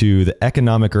accounting to the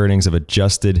economic earnings of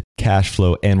adjusted cash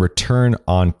flow and return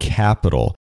on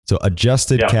capital. So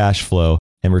adjusted cash flow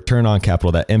and return on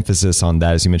capital, that emphasis on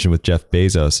that, as you mentioned with Jeff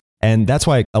Bezos. And that's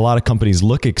why a lot of companies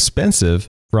look expensive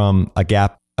from a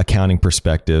GAAP accounting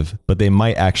perspective, but they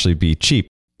might actually be cheap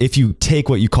if you take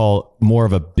what you call more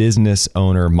of a business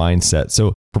owner mindset.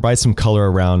 So provide some color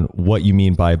around what you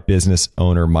mean by business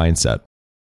owner mindset.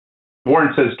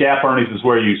 Warren says GAAP earnings is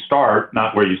where you start,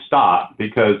 not where you stop,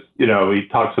 because, he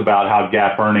talks about how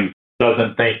GAAP earnings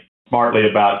doesn't think smartly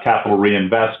about capital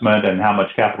reinvestment and how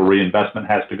much capital reinvestment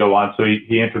has to go on. So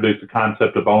he introduced the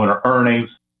concept of owner earnings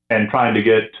and trying to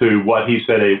get to what he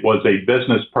said was a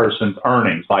business person's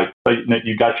earnings. Like,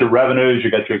 you got your revenues,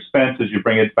 you got your expenses, you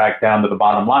bring it back down to the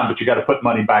bottom line, but you got to put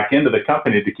money back into the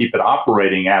company to keep it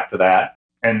operating after that.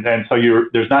 And so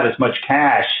there's not as much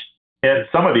cash in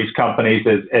some of these companies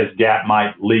as GAAP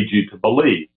might lead you to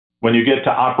believe. When you get to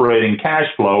operating cash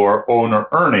flow or owner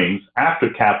earnings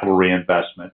after capital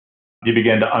reinvestment, you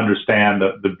begin to understand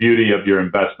the beauty of your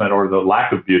investment or the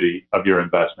lack of beauty of your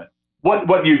investment.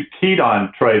 What you keyed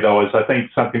on, Trey, though, is I think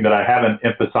something that I haven't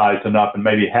emphasized enough and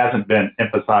maybe hasn't been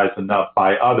emphasized enough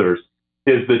by others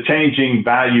is the changing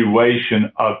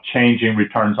valuation of changing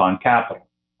returns on capital.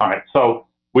 All right, so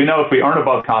we know if we earn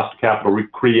above cost of capital, we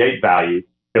create value.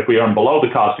 If we earn below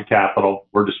the cost of capital,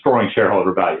 we're destroying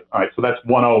shareholder value. All right, so that's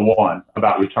 101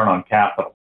 about return on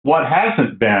capital. What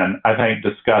hasn't been, I think,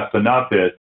 discussed enough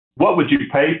is what would you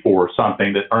pay for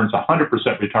something that earns 100%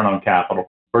 return on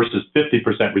capital versus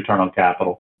 50% return on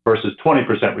capital versus 20%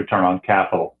 return on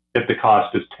capital if the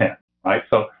cost is 10, right?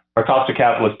 So our cost of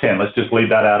capital is 10. Let's just leave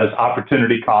that out as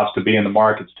opportunity cost to be in the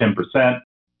market is 10%.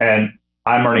 And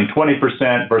I'm earning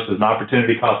 20% versus an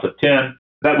opportunity cost of 10.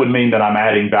 That would mean that I'm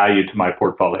adding value to my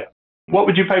portfolio. What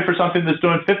would you pay for something that's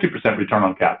doing 50% return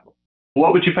on capital?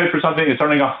 What would you pay for something that's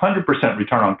earning 100%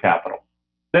 return on capital?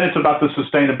 Then it's about the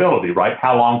sustainability, right?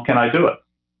 How long can I do it?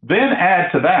 Then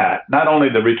add to that not only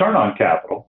the return on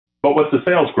capital, but what's the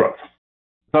sales growth?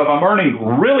 So if I'm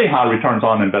earning really high returns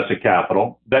on invested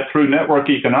capital, that through network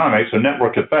economics or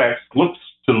network effects looks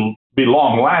to be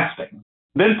long lasting,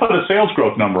 then put a sales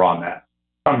growth number on that.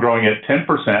 I'm growing at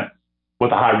 10%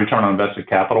 with a high return on invested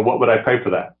capital. What would I pay for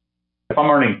that? If I'm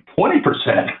earning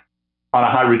 20% on a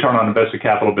high return on invested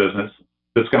capital business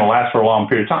that's going to last for a long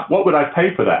period of time, what would I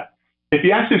pay for that? If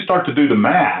you actually start to do the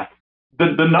math,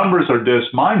 the numbers are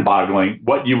just mind-boggling.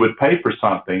 What you would pay for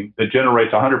something that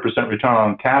generates 100% return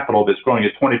on capital that's growing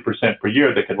at 20% per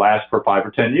year that could last for 5 or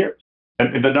 10 years.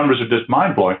 And the numbers are just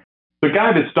mind-blowing. The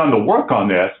guy that's done the work on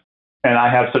this, and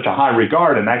I have such a high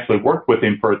regard and actually worked with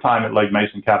him for a time at Legg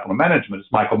Mason Capital Management, is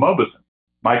Michael Mauboussin.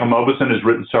 Michael Mauboussin has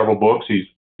written several books. He's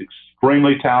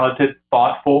extremely talented,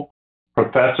 thoughtful,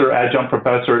 adjunct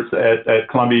professor at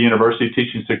Columbia University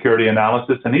teaching security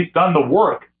analysis, and he's done the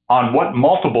work on what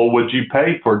multiple would you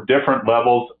pay for different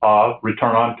levels of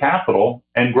return on capital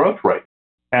and growth rate.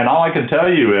 And all I can tell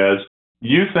you is,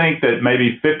 you think that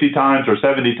maybe 50 times or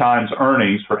 70 times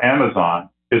earnings for Amazon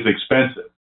is expensive.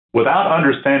 Without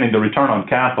understanding the return on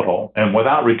capital and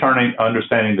without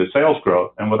understanding the sales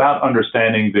growth and without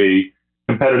understanding the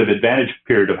competitive advantage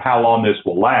period of how long this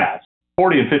will last,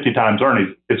 40 and 50 times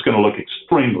earnings, it's going to look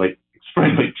extremely,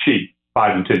 extremely cheap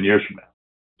 5 and 10 years from now,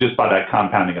 just by that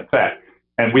compounding effect.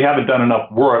 And we haven't done enough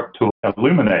work to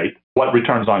illuminate what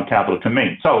returns on capital can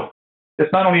mean. So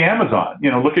it's not only Amazon.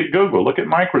 Look at Google, look at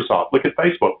Microsoft, look at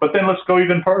Facebook. But then let's go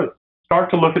even further.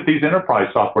 Start to look at these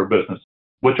enterprise software businesses,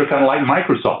 which are kind of like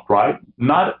Microsoft, right?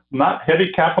 Not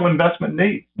heavy capital investment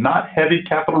needs, not heavy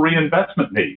capital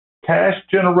reinvestment needs, cash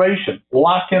generation,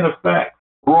 lock-in effect,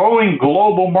 growing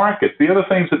global markets. The other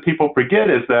things that people forget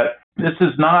is that this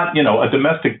is not, a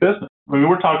domestic business. I mean,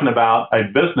 we're talking about a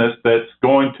business that's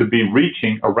going to be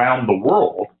reaching around the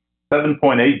world,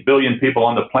 7.8 billion people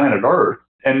on the planet Earth,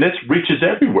 and this reaches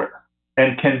everywhere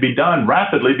and can be done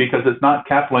rapidly because it's not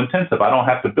capital intensive. I don't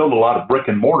have to build a lot of brick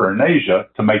and mortar in Asia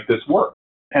to make this work.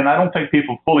 And I don't think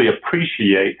people fully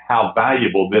appreciate how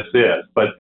valuable this is.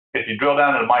 But if you drill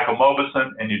down into Michael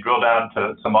Mauboussin and you drill down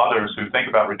to some others who think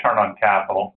about return on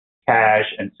capital, cash,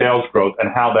 and sales growth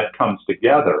and how that comes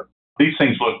together, these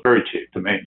things look very cheap to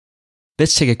me.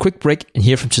 Let's take a quick break and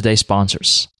hear from today's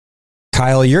sponsors.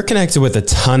 Kyle, you're connected with a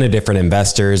ton of different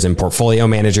investors and portfolio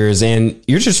managers, and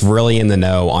you're just really in the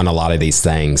know on a lot of these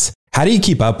things. How do you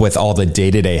keep up with all the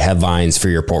day-to-day headlines for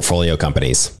your portfolio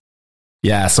companies?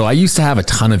 Yeah, so I used to have a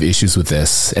ton of issues with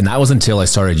this, and that was until I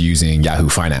started using Yahoo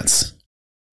Finance.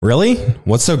 Really?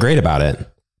 What's so great about it?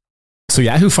 So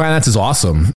Yahoo Finance is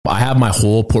awesome. I have my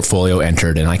whole portfolio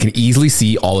entered and I can easily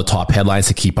see all the top headlines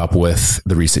to keep up with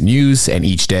the recent news. And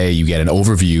each day you get an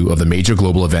overview of the major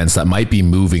global events that might be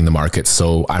moving the market.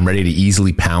 So I'm ready to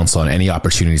easily pounce on any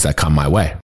opportunities that come my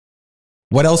way.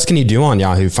 What else can you do on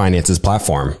Yahoo Finance's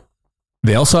platform?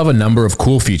 They also have a number of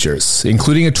cool features,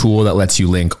 including a tool that lets you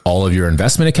link all of your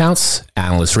investment accounts,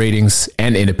 analyst ratings,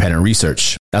 and independent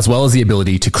research, as well as the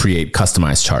ability to create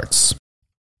customized charts.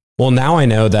 Well, now I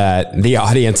know that the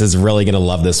audience is really going to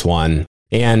love this one.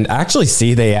 And I actually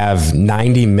see they have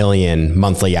 90 million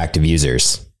monthly active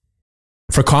users.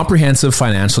 For comprehensive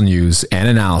financial news and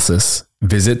analysis,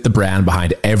 visit the brand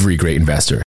behind every great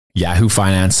investor,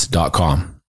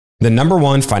 yahoofinance.com. The number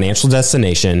one financial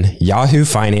destination,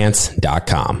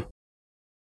 yahoofinance.com.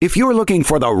 If you're looking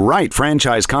for the right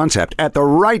franchise concept at the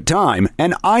right time,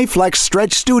 an iFlex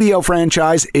Stretch Studio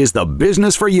franchise is the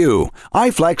business for you.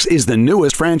 iFlex is the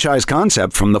newest franchise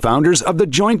concept from the founders of The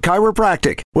Joint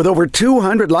Chiropractic. With over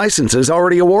 200 licenses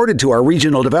already awarded to our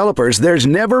regional developers, there's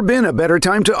never been a better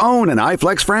time to own an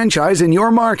iFlex franchise in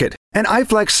your market. An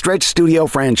iFlex Stretch Studio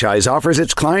franchise offers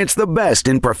its clients the best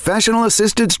in professional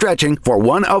assisted stretching for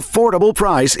one affordable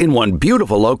price in one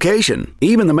beautiful location.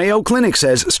 Even the Mayo Clinic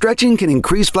says stretching can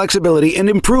increase flexibility and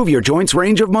improve your joints'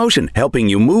 range of motion, helping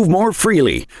you move more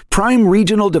freely. Prime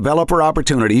regional developer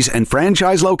opportunities and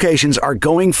franchise locations are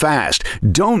going fast.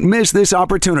 Don't miss this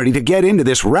opportunity to get into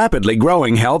this rapidly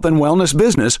growing health and wellness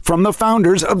business from the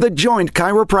founders of The Joint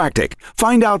Chiropractic.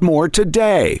 Find out more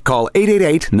today. Call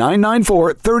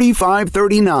 888-994-3539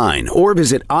 or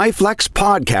visit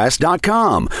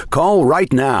iflexpodcast.com. Call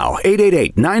right now,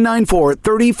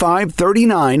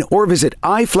 888-994-3539 or visit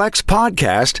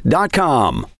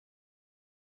iflexpodcast.com.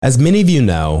 As many of you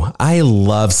know, I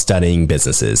love studying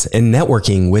businesses and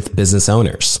networking with business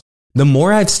owners. The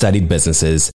more I've studied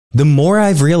businesses, the more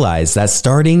I've realized that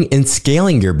starting and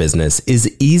scaling your business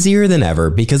is easier than ever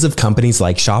because of companies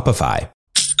like Shopify.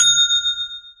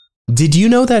 Did you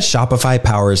know that Shopify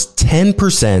powers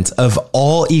 10% of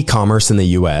all e-commerce in the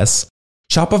US?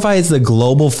 Shopify is the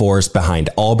global force behind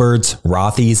Allbirds,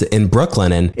 Rothy's, and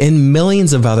Brooklinen, and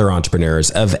millions of other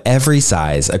entrepreneurs of every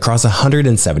size across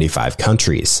 175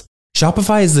 countries.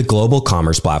 Shopify is the global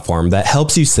commerce platform that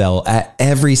helps you sell at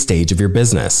every stage of your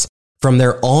business. From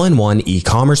their all-in-one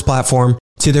e-commerce platform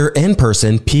to their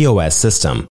in-person POS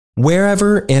system.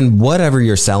 Wherever and whatever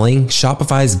you're selling,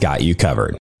 Shopify's got you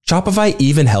covered. Shopify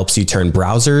even helps you turn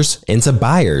browsers into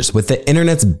buyers with the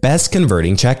internet's best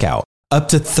converting checkout, up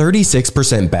to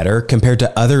 36% better compared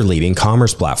to other leading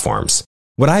commerce platforms.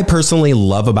 What I personally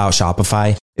love about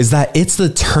Shopify is that it's the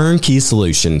turnkey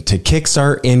solution to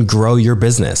kickstart and grow your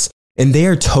business, and they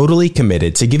are totally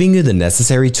committed to giving you the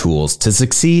necessary tools to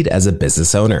succeed as a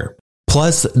business owner.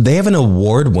 Plus, they have an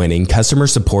award-winning customer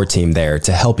support team there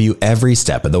to help you every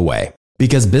step of the way.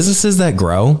 Because businesses that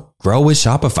grow with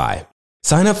Shopify.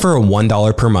 Sign up for a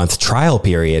 $1 per month trial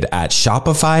period at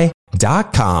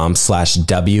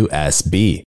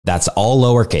shopify.com/WSB. That's all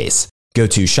lowercase. Go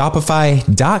to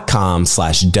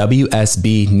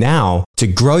shopify.com/WSB now to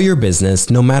grow your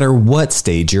business no matter what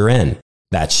stage you're in.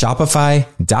 That's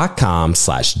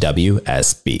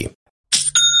shopify.com/WSB.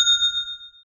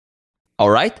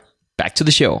 All right, back to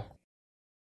the show.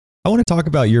 I want to talk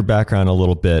about your background a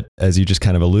little bit. As you just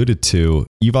kind of alluded to,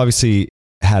 you've obviously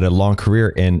had a long career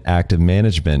in active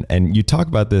management, and you talk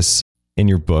about this in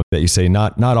your book that you say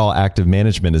not all active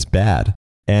management is bad.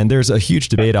 And there's a huge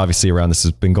debate obviously around this.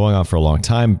 Has been going on for a long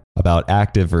time about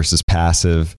active versus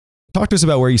passive. Talk to us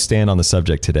about where you stand on the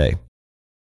subject today.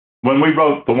 When we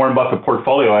wrote the Warren Buffett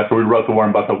portfolio, after we wrote the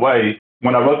Warren Buffett Way,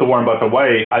 when I wrote the Warren Buffett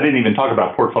Way, I didn't even talk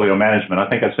about portfolio management. I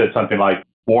think I said something like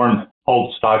Warren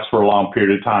holds stocks for a long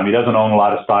period of time. He doesn't own a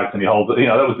lot of stocks, and he holds,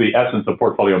 that was the essence of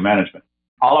portfolio management.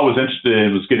 All I was interested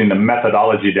in was getting the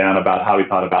methodology down about how he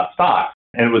thought about stocks.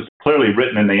 And it was clearly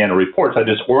written in the annual reports. I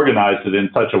just organized it in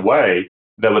such a way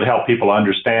that would help people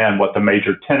understand what the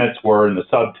major tenets were and the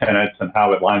sub-tenets and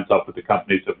how it lines up with the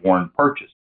companies that Warren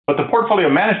purchased. But the portfolio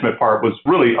management part was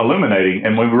really illuminating.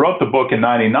 And when we wrote the book in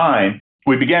 '99,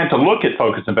 we began to look at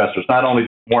focused investors. Not only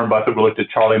Warren Buffett, we looked at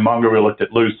Charlie Munger, we looked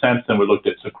at Lou Simpson, we looked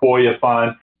at Sequoia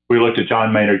Fund, we looked at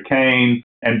John Maynard Keynes,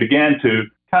 and began to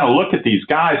kind of look at these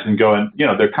guys and go,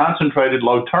 they're concentrated,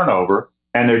 low turnover,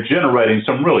 and they're generating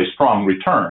some really strong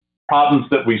return. Problems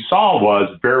that we saw was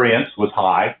variance was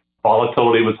high,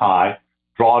 volatility was high,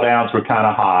 drawdowns were kind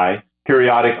of high,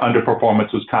 periodic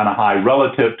underperformance was kind of high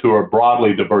relative to a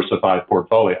broadly diversified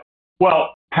portfolio.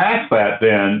 Well, past that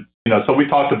then, so we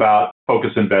talked about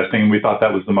focused investing. We thought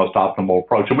that was the most optimal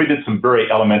approach. And we did some very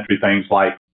elementary things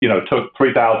like, took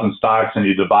 3,000 stocks and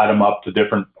you divide them up to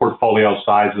different portfolio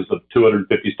sizes of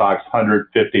 250 stocks,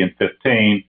 150 and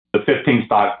 15. The 15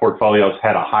 stock portfolios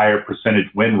had a higher percentage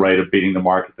win rate of beating the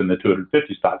market than the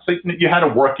 250 stocks. So you had a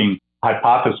working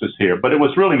hypothesis here, but it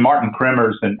was really Martin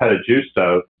Kremers and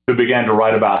Petajusto who began to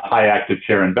write about high active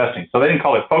share investing. So they didn't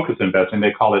call it focused investing,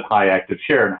 they called it high active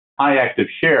share. And high active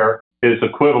share is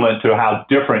equivalent to how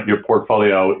different your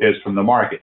portfolio is from the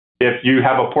market. If you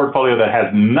have a portfolio that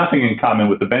has nothing in common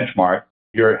with the benchmark,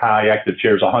 your high active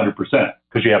share is 100%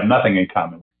 because you have nothing in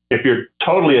common. If you're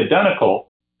totally identical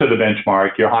to the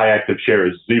benchmark, your high active share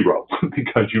is 0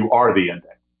 because you are the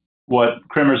index. What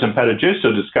Kremers and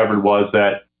Petajusto discovered was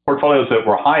that portfolios that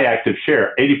were high active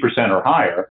share, 80% or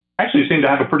higher, actually seemed to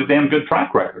have a pretty damn good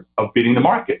track record of beating the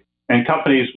market. And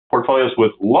portfolios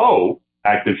with low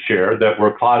active share that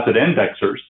were closet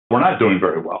indexers were not doing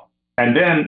very well. And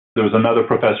then there was another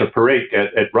Professor Parikh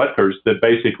at Rutgers that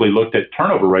basically looked at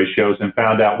turnover ratios and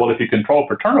found out, well, if you control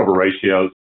for turnover ratios,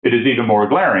 it is even more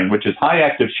glaring, which is high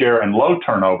active share and low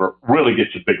turnover really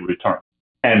gets you big return.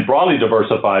 And broadly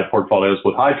diversified portfolios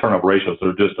with high turnover ratios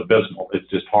are just abysmal. It's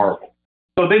just horrible.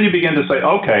 So then you begin to say,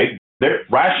 okay, their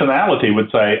rationality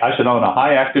would say I should own a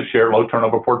high active share, low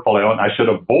turnover portfolio, and I should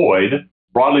avoid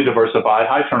broadly diversified,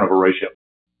 high turnover ratio.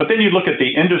 But then you look at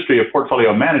the industry of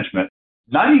portfolio management,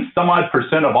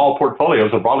 90-some-odd% of all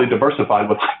portfolios are broadly diversified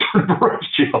with high turnover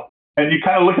ratio. And you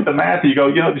kind of look at the math and you go,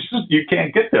 you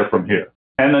can't get there from here.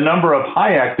 And the number of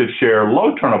high active share,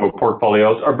 low turnover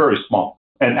portfolios are very small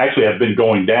and actually have been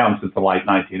going down since the late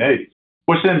 1980s,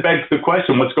 which then begs the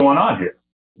question, what's going on here?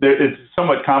 It's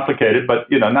somewhat complicated, but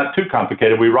not too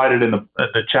complicated. We write it in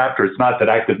the chapter. It's not that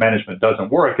active management doesn't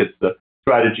work. It's the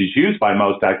strategies used by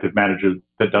most active managers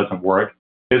that doesn't work.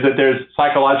 Is that there's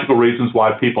psychological reasons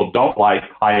why people don't like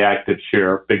high active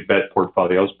share, big bet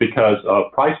portfolios because of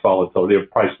price volatility,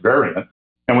 of price variance.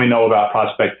 And we know about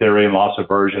prospect theory and loss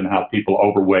aversion, how people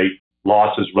overweight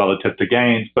losses relative to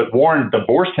gains. But Warren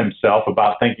divorced himself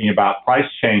about thinking about price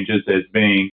changes as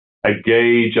being a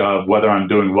gauge of whether I'm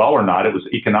doing well or not. It was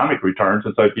economic returns.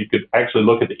 And so if you could actually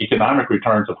look at the economic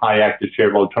returns of high active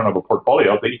share, low turnover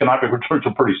portfolios, the economic returns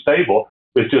are pretty stable.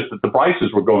 It's just that the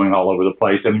prices were going all over the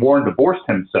place. And Warren divorced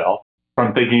himself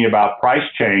from thinking about price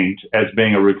change as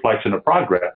being a reflection of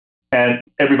progress. And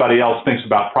everybody else thinks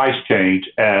about price change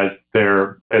as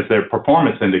their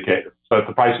performance indicators. So if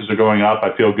the prices are going up,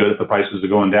 I feel good. If the prices are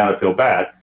going down, I feel bad.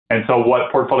 And so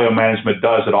what portfolio management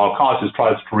does at all costs is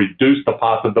tries to reduce the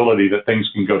possibility that things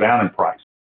can go down in price.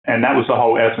 And that was the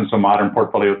whole essence of modern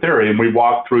portfolio theory. And we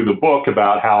walked through the book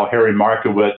about how Harry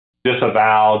Markowitz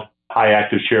disavowed high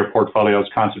active share portfolios,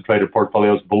 concentrated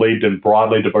portfolios, believed in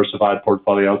broadly diversified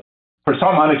portfolios. For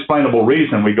some unexplainable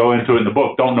reason, we go into it in the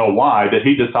book, don't know why, that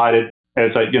he decided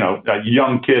as a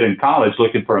young kid in college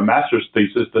looking for a master's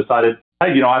thesis, decided,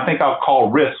 hey, I think I'll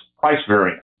call risk price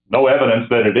variance. No evidence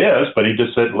that it is, but he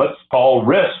just said, let's call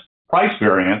risk price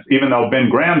variance, even though Ben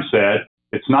Graham said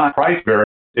it's not price variance,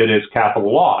 it is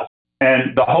capital loss.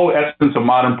 And the whole essence of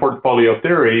modern portfolio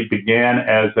theory began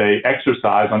as an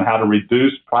exercise on how to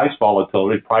reduce price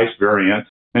volatility, price variance.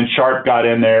 And Sharpe got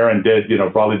in there and did,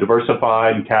 broadly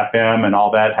diversified and CAPM and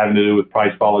all that having to do with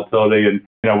price volatility. And,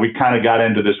 we kind of got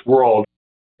into this world.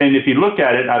 And if you look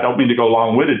at it, I don't mean to go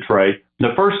long-winded, Trey,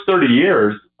 the first 30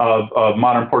 years of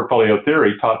modern portfolio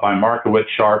theory taught by Markowitz,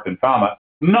 Sharpe, and Fama,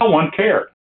 no one cared.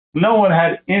 No one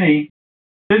had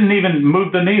didn't even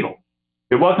move the needle.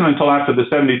 It wasn't until after the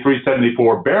 73,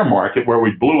 74 bear market where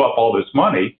we blew up all this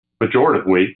money,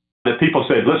 pejoratively, that people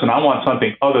said, listen, I want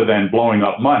something other than blowing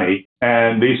up money.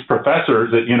 And these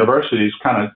professors at universities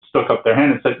kind of stuck up their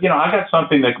hand and said, I got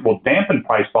something that will dampen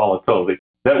price volatility,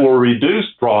 that will reduce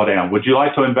drawdown. Would you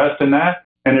like to invest in that?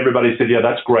 And everybody said, yeah,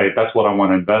 that's great. That's what I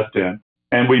want to invest in.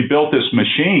 And we built this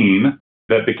machine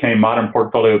that became modern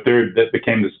portfolio theory, that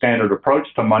became the standard approach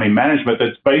to money management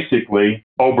that's basically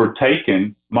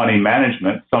overtaken money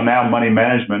management. So now money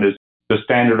management is the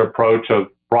standard approach of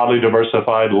broadly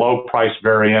diversified, low price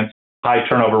variance, high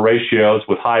turnover ratios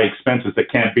with high expenses that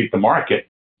can't beat the market.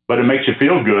 But it makes you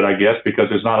feel good, I guess, because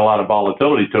there's not a lot of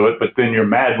volatility to it. But then you're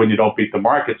mad when you don't beat the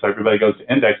market, so everybody goes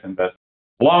to index investing.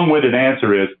 Long-winded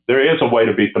answer is there is a way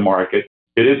to beat the market.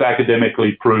 It is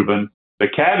academically proven. The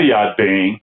caveat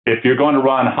being, if you're going to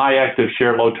run high active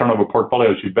share, low turnover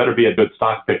portfolios, you better be a good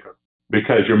stock picker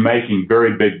because you're making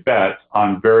very big bets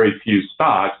on very few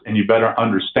stocks, and you better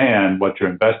understand what you're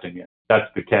investing in. That's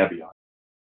the caveat.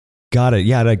 Got it.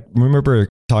 Yeah, I remember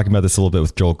talking about this a little bit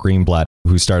with Joel Greenblatt,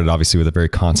 who started obviously with a very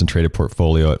concentrated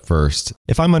portfolio at first.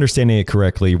 If I'm understanding it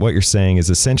correctly, what you're saying is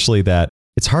essentially that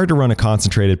it's hard to run a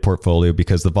concentrated portfolio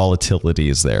because the volatility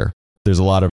is there. There's a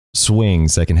lot of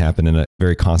swings that can happen in a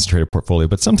very concentrated portfolio,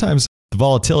 but sometimes the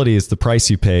volatility is the price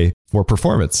you pay for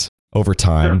performance over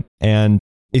time. Sure. And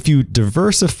if you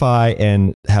diversify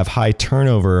and have high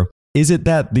turnover, is it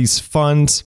that these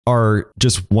funds are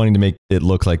just wanting to make it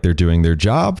look like they're doing their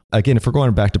job? Again, if we're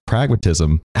going back to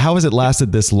pragmatism, how has it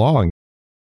lasted this long?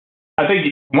 I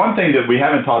think one thing that we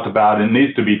haven't talked about and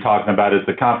needs to be talking about is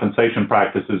the compensation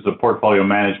practices of portfolio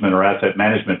management or asset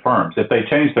management firms. If they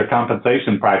change their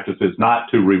compensation practices not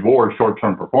to reward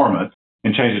short-term performance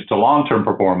and change it to long-term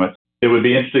performance, it would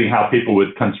be interesting how people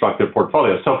would construct their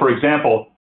portfolio. So, for example,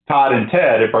 Todd and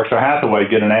Ted at Berkshire Hathaway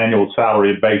get an annual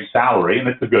salary, a base salary, and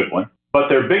it's a good one. But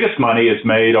their biggest money is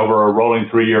made over a rolling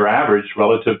 3-year average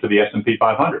relative to the S&P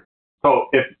 500. So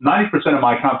if 90% of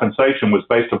my compensation was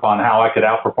based upon how I could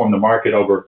outperform the market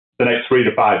over the next 3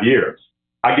 to 5 years,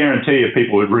 I guarantee you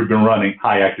people would have been running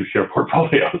high active share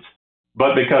portfolios.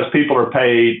 But because people are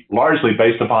paid largely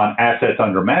based upon assets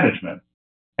under management,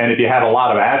 and if you had a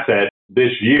lot of assets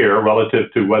this year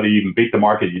relative to whether you even beat the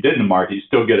market or you didn't the market, you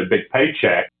still get a big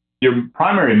paycheck. Your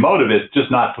primary motive is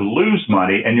just not to lose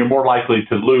money, and you're more likely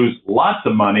to lose lots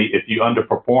of money if you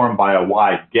underperform by a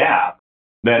wide gap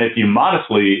than if you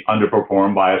modestly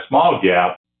underperform by a small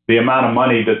gap. The amount of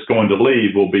money that's going to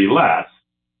leave will be less.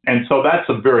 And so that's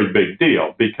a very big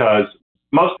deal because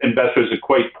most investors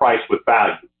equate price with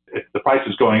value. If the price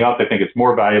is going up, they think it's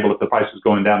more valuable. If the price is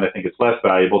going down, they think it's less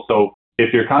valuable. So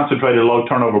if your concentrated low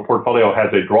turnover portfolio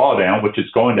has a drawdown, which it's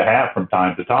going to have from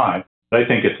time to time, they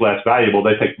think it's less valuable,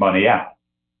 they take money out.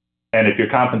 And if you're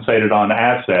compensated on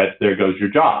assets, there goes your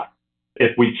job.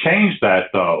 If we change that,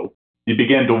 though, you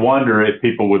begin to wonder if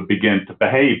people would begin to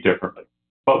behave differently.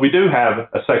 But we do have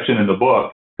a section in the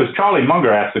book, because Charlie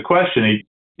Munger asked the question,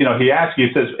 he asks, he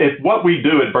says, if what we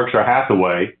do at Berkshire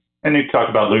Hathaway, and you talk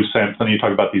about Lou Simpson, you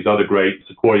talk about these other great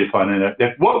Sequoia Fund, and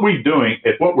if what we're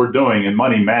doing in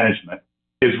money management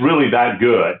is really that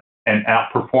good and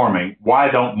outperforming, why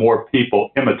don't more people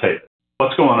imitate it?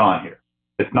 What's going on here?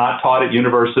 It's not taught at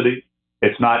university.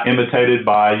 It's not imitated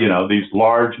by, these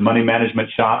large money management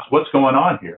shops. What's going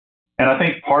on here? And I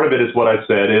think part of it is what I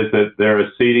said is that they're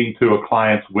acceding to a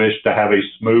client's wish to have a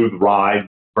smooth ride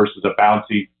versus a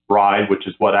bouncy ride, which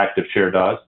is what active share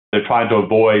does. They're trying to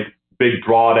avoid big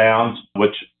drawdowns,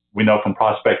 which we know from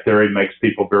prospect theory makes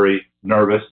people very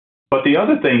nervous. But the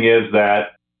other thing is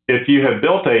that if you have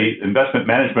built a investment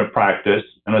management practice,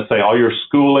 and let's say all your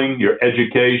schooling, your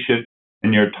education,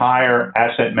 and your entire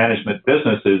asset management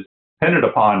business is dependent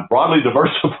upon broadly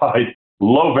diversified,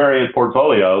 low variant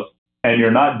portfolios, and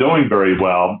you're not doing very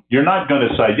well, you're not going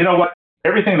to say, you know what,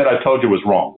 everything that I told you was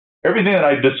wrong. Everything that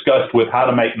I discussed with how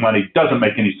to make money doesn't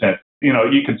make any sense. You know,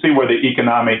 you can see where the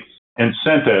economic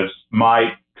incentives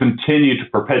might continue to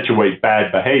perpetuate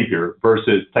bad behavior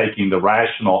versus taking the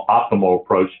rational, optimal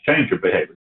approach to change your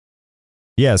behavior.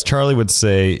 Yes, Charlie would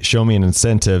say, show me an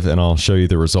incentive and I'll show you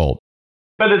the result.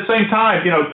 But at the same time, you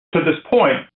know, to this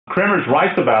point, Kremer's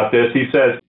writes about this. He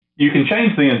says, you can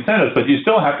change the incentives, but you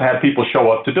still have to have people show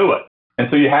up to do it. And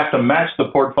so you have to match the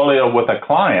portfolio with a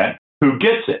client who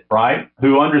gets it, right?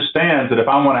 Who understands that if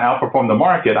I want to outperform the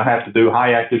market, I have to do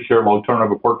high active share, low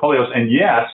turnover portfolios. And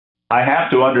yes, I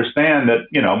have to understand that,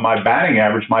 you know, my batting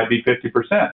average might be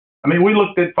 50%. I mean, we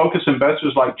looked at focused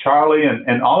investors like Charlie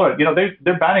and all of it, you know,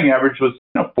 their batting average was,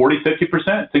 40,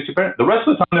 50%, 60%. The rest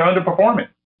of the time they're underperforming.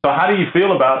 So how do you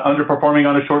feel about underperforming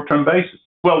on a short-term basis?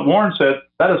 Well, Warren said,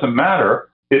 that doesn't matter.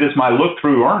 It is my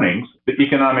look-through earnings, the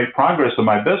economic progress of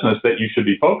my business that you should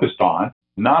be focused on,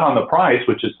 not on the price,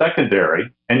 which is secondary.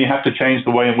 And you have to change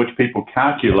the way in which people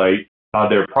calculate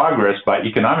their progress by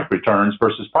economic returns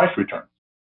versus price returns.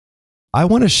 I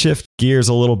want to shift gears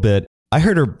a little bit. I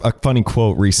heard a funny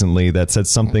quote recently that said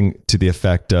something to the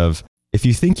effect of, if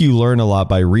you think you learn a lot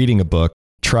by reading a book,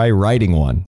 try writing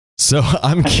one. So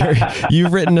I'm curious,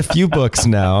 you've written a few books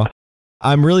now.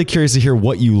 I'm really curious to hear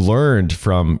what you learned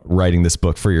from writing this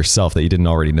book for yourself that you didn't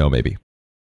already know, maybe.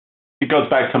 It goes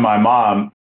back to my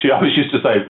mom. She always used to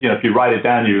say, if you write it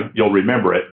down, you'll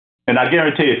remember it. And I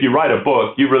guarantee if you write a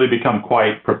book, you really become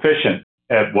quite proficient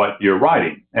at what you're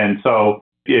writing. And so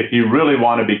if you really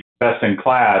want to be best in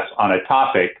class on a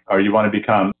topic, or you want to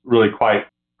become really quite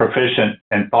proficient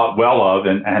and thought well of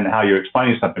and how you're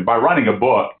explaining something, by writing a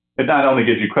book, it not only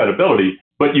gives you credibility,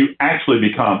 but you actually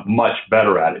become much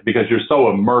better at it because you're so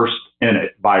immersed in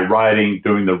it by writing,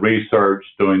 doing the research,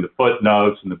 doing the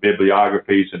footnotes and the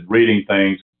bibliographies and reading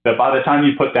things, that by the time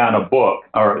you put down a book,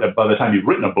 or by the time you've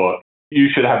written a book, you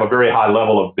should have a very high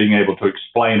level of being able to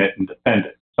explain it and defend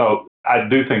it. So I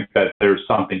do think that there's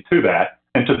something to that.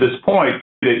 And to this point,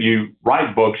 that you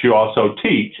write books, you also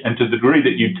teach. And to the degree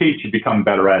that you teach, you become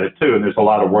better at it too. And there's a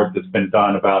lot of work that's been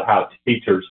done about how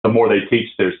teachers, the more they teach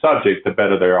their subject, the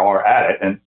better they are at it.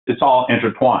 And it's all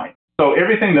intertwined. So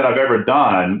everything that I've ever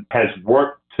done has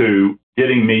worked to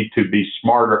getting me to be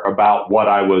smarter about what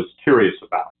I was curious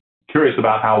about. Curious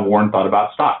about how Warren thought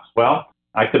about stocks. Well,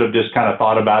 I could have just kind of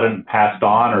thought about it and passed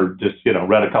on, or just,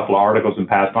 read a couple of articles and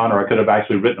passed on, or I could have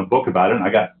actually written a book about it and I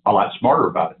got a lot smarter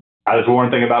about it. How does Warren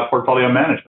think about portfolio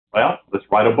management? Well, let's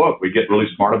write a book. We get really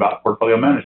smart about portfolio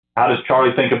management. How does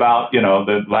Charlie think about,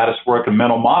 the lattice work and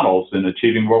mental models in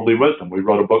achieving worldly wisdom? We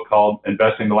wrote a book called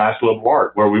Investing the Last Little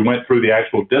Art, where we went through the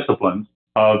actual disciplines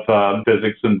of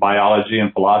physics and biology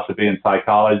and philosophy and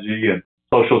psychology and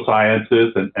social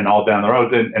sciences and all down the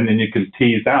road. And then you can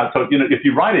tease out. So, if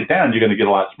you write it down, you're going to get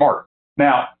a lot smarter.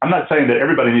 Now, I'm not saying that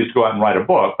everybody needs to go out and write a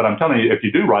book, but I'm telling you, if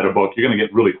you do write a book, you're going to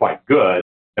get really quite good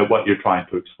at what you're trying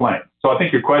to explain. So I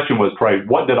think your question was, Trey,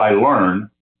 what did I learn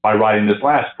by writing this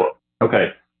last book?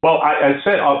 Okay. Well, I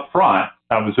said up front,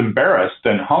 I was embarrassed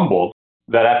and humbled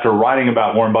that after writing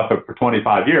about Warren Buffett for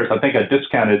 25 years, I think I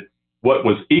discounted what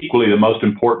was equally the most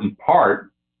important part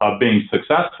of being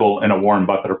successful in a Warren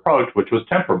Buffett approach, which was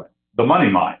temperament, the money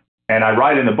mind. And I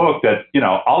write in the book that,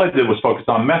 all I did was focus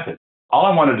on method. All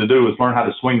I wanted to do was learn how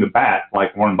to swing the bat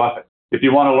like Warren Buffett. If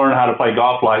you want to learn how to play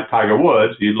golf like Tiger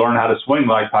Woods, you learn how to swing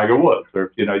like Tiger Woods.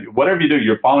 Or, whatever you do,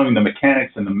 you're following the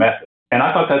mechanics and the method. And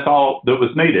I thought that's all that was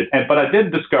needed. But I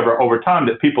did discover over time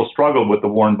that people struggled with the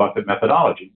Warren Buffett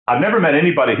methodology. I've never met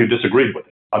anybody who disagreed with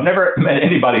it. I've never met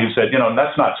anybody who said,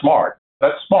 that's not smart.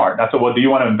 That's smart. And I said, well, do you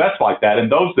want to invest like that?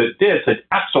 And those that did said,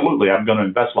 absolutely, I'm going to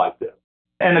invest like this.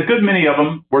 And a good many of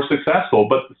them were successful,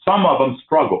 but some of them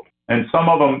struggled. And some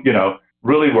of them,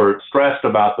 really were stressed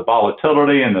about the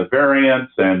volatility and the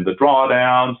variance and the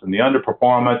drawdowns and the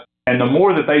underperformance. And the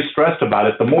more that they stressed about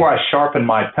it, the more I sharpened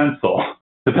my pencil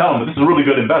to tell them, this is a really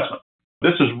good investment.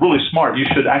 This is really smart. You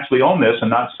should actually own this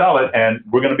and not sell it, and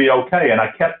we're going to be okay. And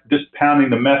I kept just pounding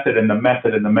the method and the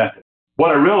method and the method. What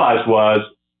I realized was,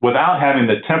 without having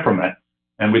the temperament,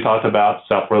 and we talked about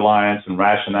self-reliance and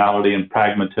rationality and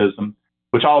pragmatism,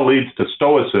 which all leads to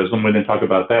stoicism. We didn't talk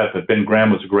about that, but Ben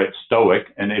Graham was a great stoic.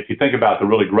 And if you think about the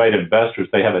really great investors,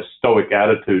 they have a stoic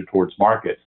attitude towards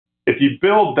markets. If you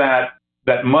build that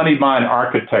money mind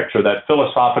architecture, that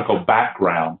philosophical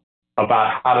background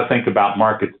about how to think about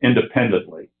markets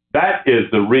independently, that is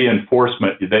the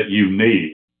reinforcement that you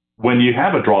need when you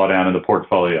have a drawdown in the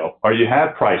portfolio, or you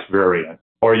have price variance,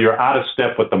 or you're out of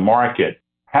step with the market,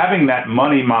 having that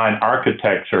money mine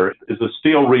architecture is a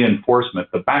steel reinforcement,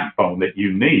 the backbone that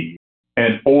you need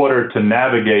in order to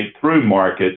navigate through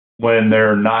markets when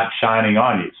they're not shining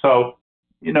on you. So,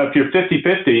 if you're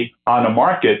 50-50 on a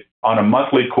market on a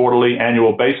monthly, quarterly,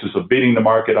 annual basis of beating the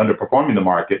market, underperforming the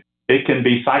market, it can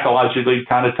be psychologically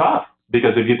kind of tough.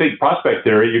 Because if you think prospect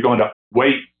theory, you're going to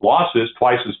weight losses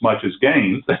twice as much as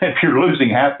gains. If you're losing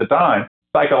half the time,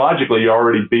 psychologically, you're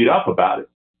already beat up about it.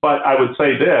 But I would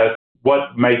say this,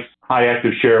 what makes high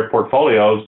active share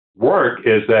portfolios work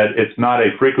is that it's not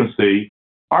a frequency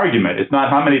argument. It's not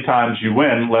how many times you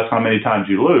win, less how many times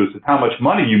you lose. It's how much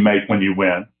money you make when you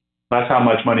win, less how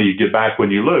much money you get back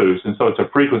when you lose. And so it's a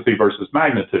frequency versus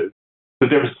magnitude, the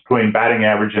difference between batting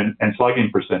average and slugging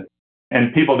percentage.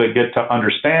 And people that get to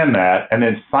understand that and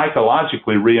then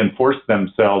psychologically reinforce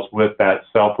themselves with that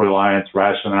self-reliance,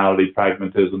 rationality,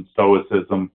 pragmatism,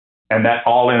 stoicism, and that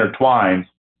all intertwines,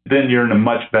 then you're in a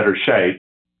much better shape.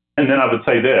 And then I would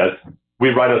say this,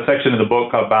 we write a section in the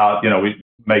book about, we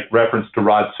make reference to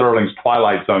Rod Serling's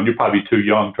Twilight Zone. You're probably too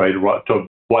young, Trey, to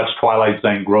watch Twilight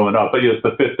Zone growing up, but it's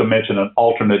the fifth dimension, an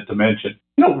alternate dimension.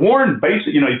 Warren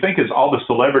basically, you think is all the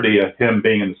celebrity of him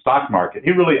being in the stock market.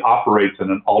 He really operates in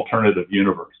an alternative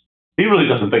universe. He really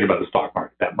doesn't think about the stock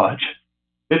market that much.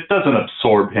 It doesn't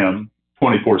absorb him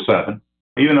 24/7.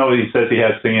 Even though he says he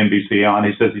has CNBC on,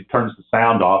 he says he turns the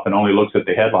sound off and only looks at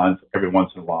the headlines every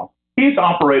once in a while. He's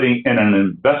operating in an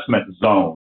investment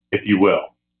zone, if you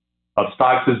will, of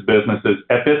stocks as businesses,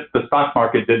 as if the stock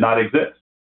market did not exist.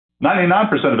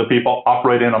 99% of the people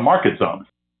operate in a market zone,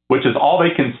 which is all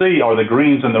they can see are the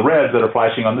greens and the reds that are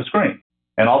flashing on the screen.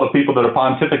 And all the people that are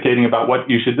pontificating about what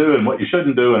you should do and what you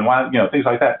shouldn't do and why, things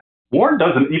like that. Warren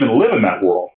doesn't even live in that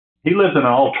world. He lives in an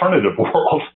alternative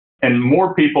world. And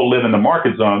more people live in the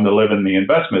market zone than live in the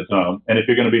investment zone. And if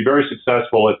you're going to be very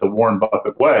successful at the Warren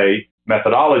Buffett way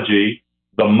methodology,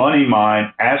 the money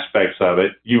mine aspects of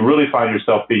it, you really find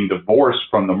yourself being divorced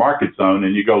from the market zone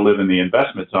and you go live in the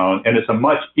investment zone. And it's a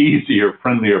much easier,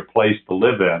 friendlier place to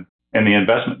live in the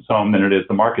investment zone than it is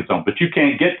the market zone. But you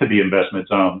can't get to the investment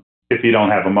zone if you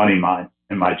don't have a money mine,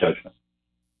 in my judgment.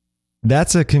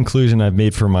 That's a conclusion I've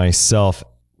made for myself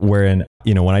wherein,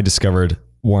 when I discovered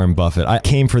Warren Buffett, I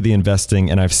came for the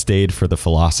investing and I've stayed for the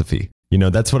philosophy.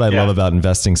 That's what I love about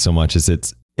investing so much is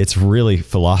it's really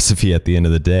philosophy at the end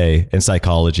of the day, and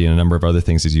psychology and a number of other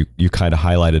things as you kind of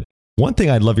highlighted. One thing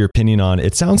I'd love your opinion on,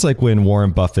 it sounds like when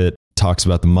Warren Buffett talks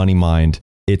about the money mind,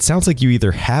 it sounds like you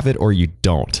either have it or you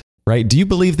don't, right? Do you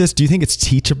believe this? Do you think it's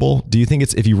teachable? Do you think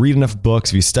it's, if you read enough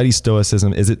books, if you study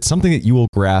stoicism, is it something that you will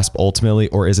grasp ultimately,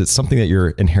 or is it something that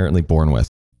you're inherently born with?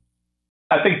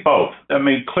 I think both.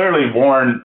 Clearly,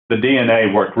 Warren, the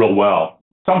DNA worked real well.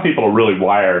 Some people are really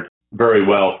wired very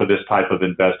well for this type of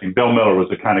investing. Bill Miller was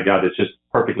the kind of guy that's just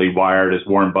perfectly wired, as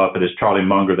Warren Buffett, as Charlie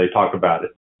Munger, they talk about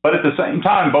it. But at the same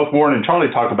time, both Warren and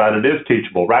Charlie talk about it is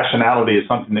teachable. Rationality is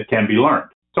something that can be learned.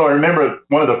 So I remember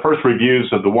one of the first reviews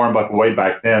of the Warren Buffett way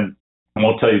back then, and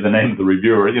won't tell you the name of the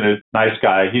reviewer, nice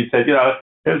guy. He said, it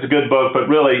was a good book, but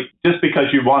really, just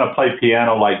because you want to play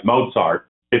piano like Mozart,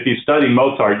 if you study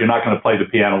Mozart, you're not going to play the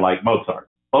piano like Mozart.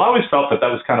 Well, I always felt that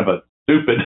was kind of a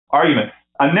stupid argument.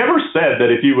 I never said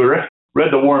that if you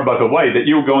read the Warren Buffett way, that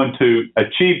you were going to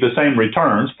achieve the same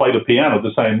returns, play the piano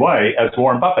the same way as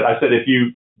Warren Buffett. I said if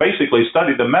you basically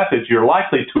study the methods, you're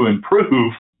likely to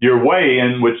improve your way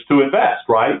in which to invest,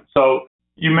 right? So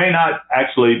you may not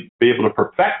actually be able to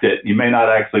perfect it. You may not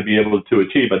actually be able to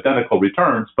achieve identical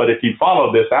returns. But if you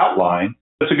follow this outline,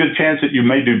 there's a good chance that you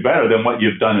may do better than what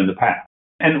you've done in the past.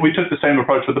 And we took the same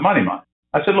approach with the money mine.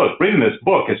 I said, look, reading this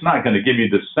book is not going to give you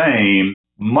the same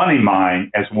money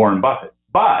mine as Warren Buffett.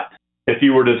 But if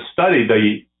you were to study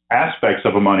the aspects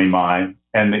of a money mine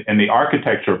and the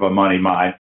architecture of a money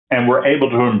mine, and were able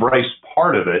to embrace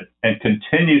part of it and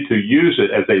continue to use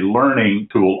it as a learning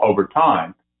tool over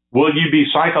time, will you be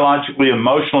psychologically,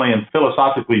 emotionally, and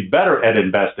philosophically better at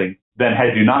investing than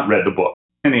had you not read the book?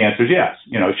 And the answer is yes.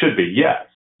 It should be yes.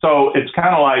 So it's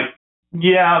kind of like,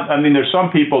 there's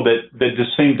some people that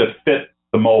just seem to fit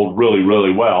the mold really,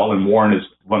 really well, and Warren is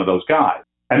one of those guys.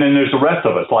 And then there's the rest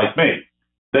of us, like me,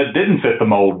 that didn't fit the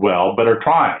mold well, but are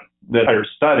trying, that are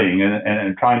studying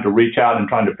and trying to reach out and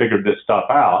trying to figure this stuff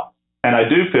out. And I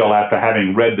do feel after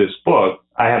having read this book,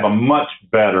 I have a much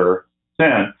better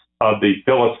sense of the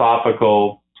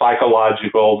philosophical,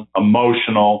 psychological,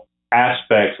 emotional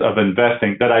aspects of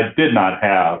investing that I did not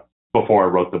have before I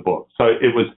wrote the book. So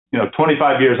it was,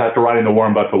 25 years after writing the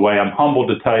Warren Buffett way, I'm humbled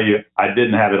to tell you I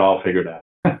didn't have it all figured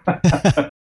out.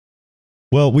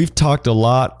 Well, we've talked a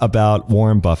lot about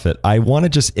Warren Buffett. I want to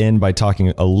just end by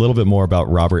talking a little bit more about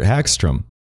Robert Hagstrom.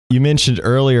 You mentioned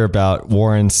earlier about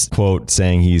Warren's quote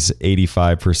saying he's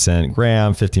 85%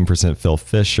 Graham, 15% Phil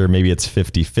Fisher. Maybe it's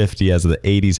 50-50 as of the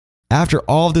 80s. After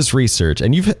all of this research,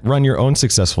 and you've run your own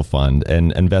successful fund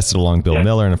and invested along Bill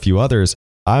Miller and a few others,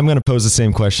 I'm going to pose the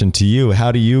same question to you.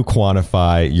 How do you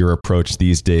quantify your approach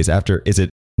these days? Is it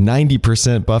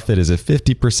 90% Buffett? Is it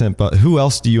 50% Buffett? Who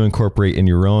else do you incorporate in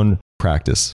your own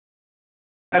practice?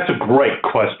 That's a great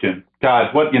question. God,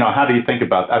 how do you think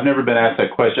about that? I've never been asked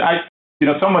that question.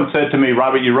 Someone said to me,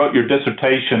 Robert, you wrote your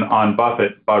dissertation on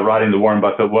Buffett by writing The Warren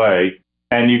Buffett Way,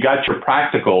 and you got your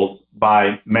practicals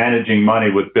by managing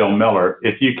money with Bill Miller.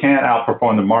 If you can't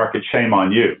outperform the market, shame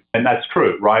on you. And that's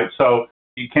true, right? So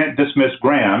you can't dismiss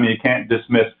Graham, you can't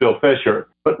dismiss Phil Fisher,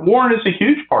 but Warren is a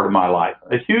huge part of my life,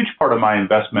 a huge part of my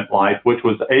investment life, which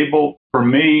was able for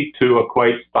me to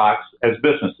equate stocks as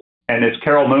businesses. And as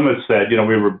Carol Loomis said, we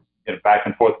were back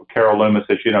and forth with Carol Loomis,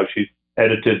 as she's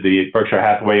edited the Berkshire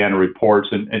Hathaway annual reports,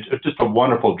 and it's just a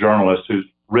wonderful journalist who's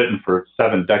written for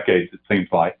 7 decades, it seems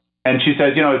like. And she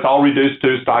said, it's all reduced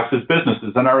to stocks as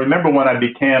businesses. And I remember when I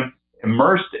became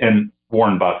immersed in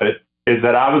Warren Buffett, is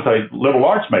that I was a liberal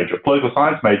arts major, political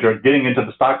science major, getting into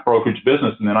the stock brokerage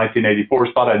business in the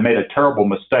 1984s, thought I'd made a terrible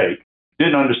mistake,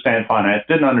 didn't understand finance,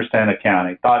 didn't understand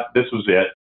accounting, thought this was it,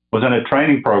 was in a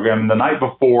training program. And the night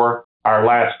before our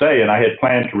last day, and I had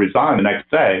planned to resign the next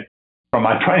day from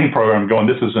my training program, going,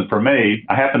 this isn't for me.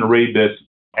 I happened to read this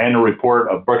annual report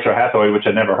of Berkshire Hathaway, which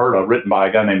I'd never heard of, written by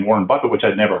a guy named Warren Buffett, which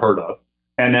I'd never heard of.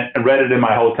 And I read it in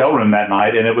my hotel room that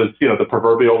night, and it was, the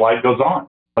proverbial light goes on.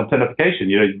 Authentication,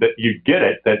 you get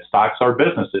it, that stocks are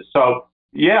businesses. So,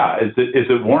 yeah, is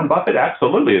it Warren Buffett?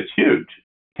 Absolutely, it's huge.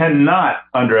 Cannot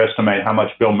underestimate how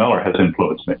much Bill Miller has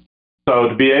influenced me. So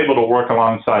to be able to work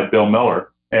alongside Bill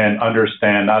Miller and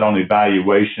understand not only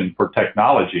valuation for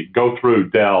technology, go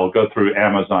through Dell, go through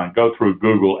Amazon, go through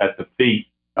Google at the feet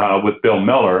with Bill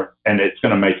Miller, and it's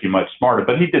going to make you much smarter.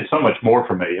 But he did so much more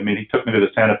for me. I mean, he took me to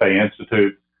the Santa Fe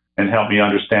Institute and helped me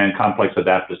understand complex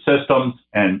adaptive systems.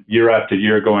 And year after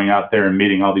year, going out there and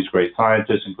meeting all these great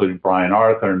scientists, including Brian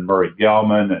Arthur and Murray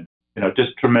Gell-Mann, and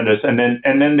just tremendous. And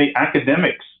then the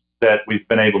academics that we've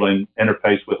been able to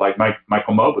interface with, like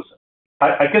Michael Mauboussin.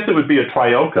 I guess it would be a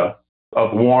trioca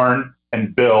of Warren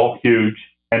and Bill, huge,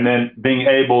 and then being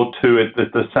able to, at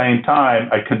the same time,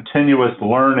 a continuous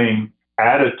learning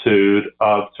attitude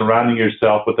of surrounding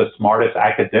yourself with the smartest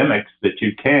academics that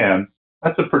you can.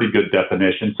 That's a pretty good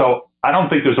definition. So I don't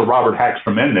think there's a Robert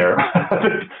Hagstrom in there.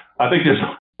 I think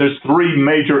there's 3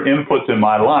 major inputs in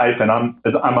my life, and I'm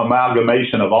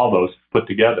amalgamation of all those put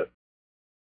together.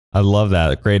 I love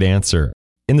that. Great answer.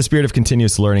 In the spirit of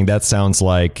continuous learning, that sounds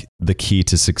like the key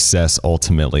to success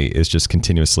ultimately is just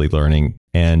continuously learning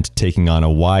and taking on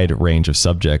a wide range of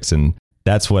subjects. And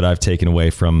that's what I've taken away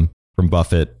from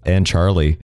Buffett and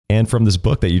Charlie and from this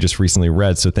book that you just recently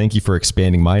read. So thank you for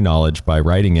expanding my knowledge by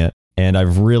writing it. And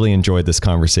I've really enjoyed this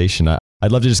conversation.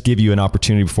 I'd love to just give you an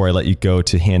opportunity before I let you go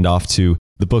to hand off to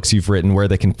the books you've written, where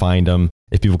they can find them,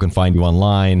 if people can find you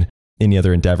online, any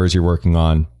other endeavors you're working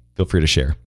on. Feel free to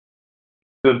share.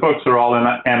 The books are all in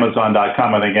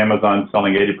Amazon.com. I think Amazon's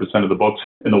selling 80% of the books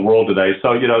in the world today.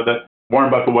 So, the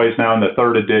Warren Buffett Way is now in the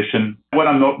 3rd edition. What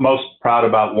I'm most proud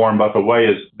about Warren Buffett Way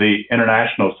is the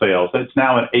international sales. It's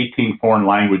now in 18 foreign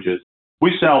languages.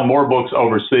 We sell more books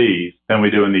overseas than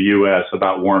we do in the U.S.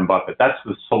 about Warren Buffett. That's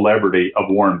the celebrity of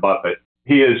Warren Buffett.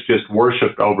 He is just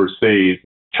worshipped overseas.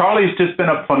 Charlie's just been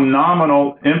a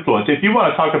phenomenal influence. If you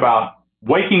want to talk about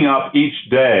waking up each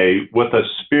day with a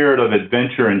spirit of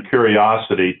adventure and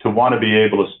curiosity to want to be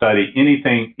able to study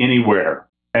anything, anywhere,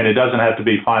 and it doesn't have to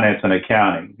be finance and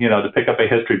accounting, to pick up a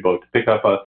history book, to pick up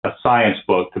a science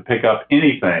book, to pick up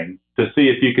anything, to see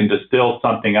if you can distill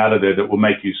something out of there that will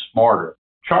make you smarter.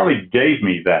 Charlie gave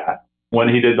me that when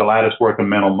he did the lattice work of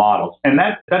mental models. And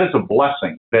that is a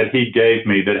blessing that he gave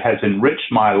me that has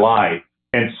enriched my life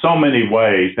in so many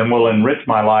ways and will enrich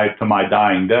my life to my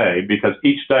dying day, because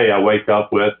each day I wake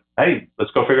up with, hey,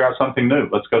 let's go figure out something new.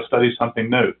 Let's go study something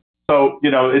new. So,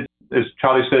 as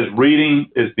Charlie says, reading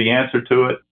is the answer to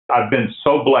it. I've been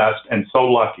so blessed and so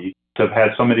lucky to have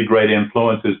had so many great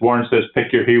influences. Warren says,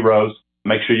 pick your heroes.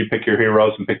 Make sure you pick your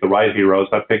heroes and pick the right heroes.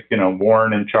 I picked,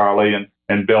 Warren and Charlie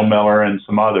and Bill Miller and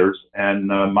some others. And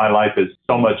my life is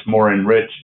so much more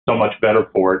enriched, so much better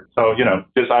for it. So,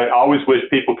 I always wish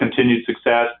people continued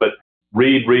success, but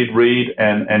read,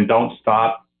 and don't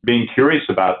stop being curious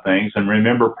about things. And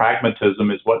remember,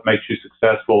 pragmatism is what makes you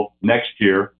successful next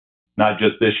year, not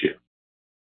just this year.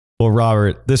 Well,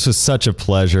 Robert, this was such a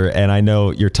pleasure. And I know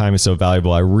your time is so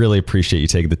valuable. I really appreciate you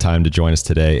taking the time to join us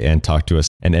today and talk to us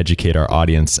and educate our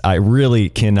audience. I really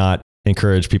cannot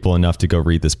encourage people enough to go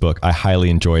read this book. I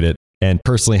highly enjoyed it. And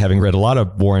personally, having read a lot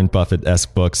of Warren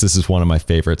Buffett-esque books, this is one of my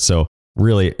favorites. So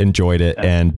really enjoyed it.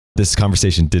 And this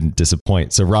conversation didn't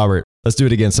disappoint. So Robert, let's do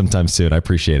it again sometime soon. I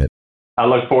appreciate it. I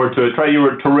look forward to it. Trey, you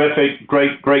were terrific.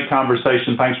 Great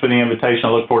conversation. Thanks for the invitation. I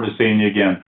look forward to seeing you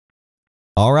again.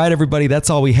 All right, everybody, that's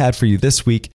all we had for you this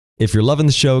week. If you're loving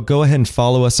the show, go ahead and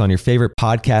follow us on your favorite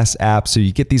podcast app so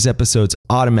you get these episodes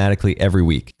automatically every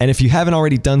week. And if you haven't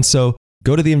already done so,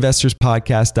 go to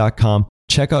theinvestorspodcast.com,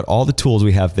 check out all the tools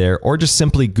we have there, or just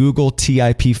simply Google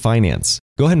TIP Finance.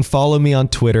 Go ahead and follow me on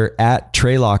Twitter at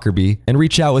Trey Lockerbie and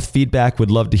reach out with feedback.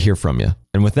 Would love to hear from you.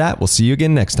 And with that, we'll see you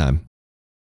again next time.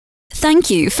 Thank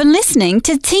you for listening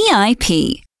to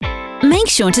TIP. Make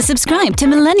sure to subscribe to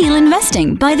Millennial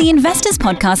Investing by the Investors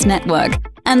Podcast Network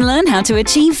and learn how to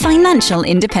achieve financial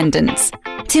independence.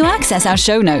 To access our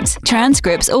show notes,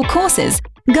 transcripts, or courses,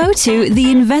 go to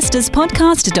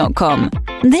theinvestorspodcast.com.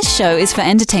 This show is for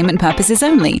entertainment purposes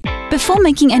only. Before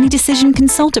making any decision,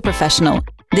 consult a professional.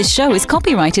 This show is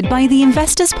copyrighted by the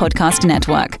Investors Podcast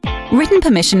Network. Written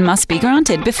permission must be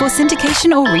granted before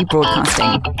syndication or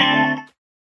rebroadcasting.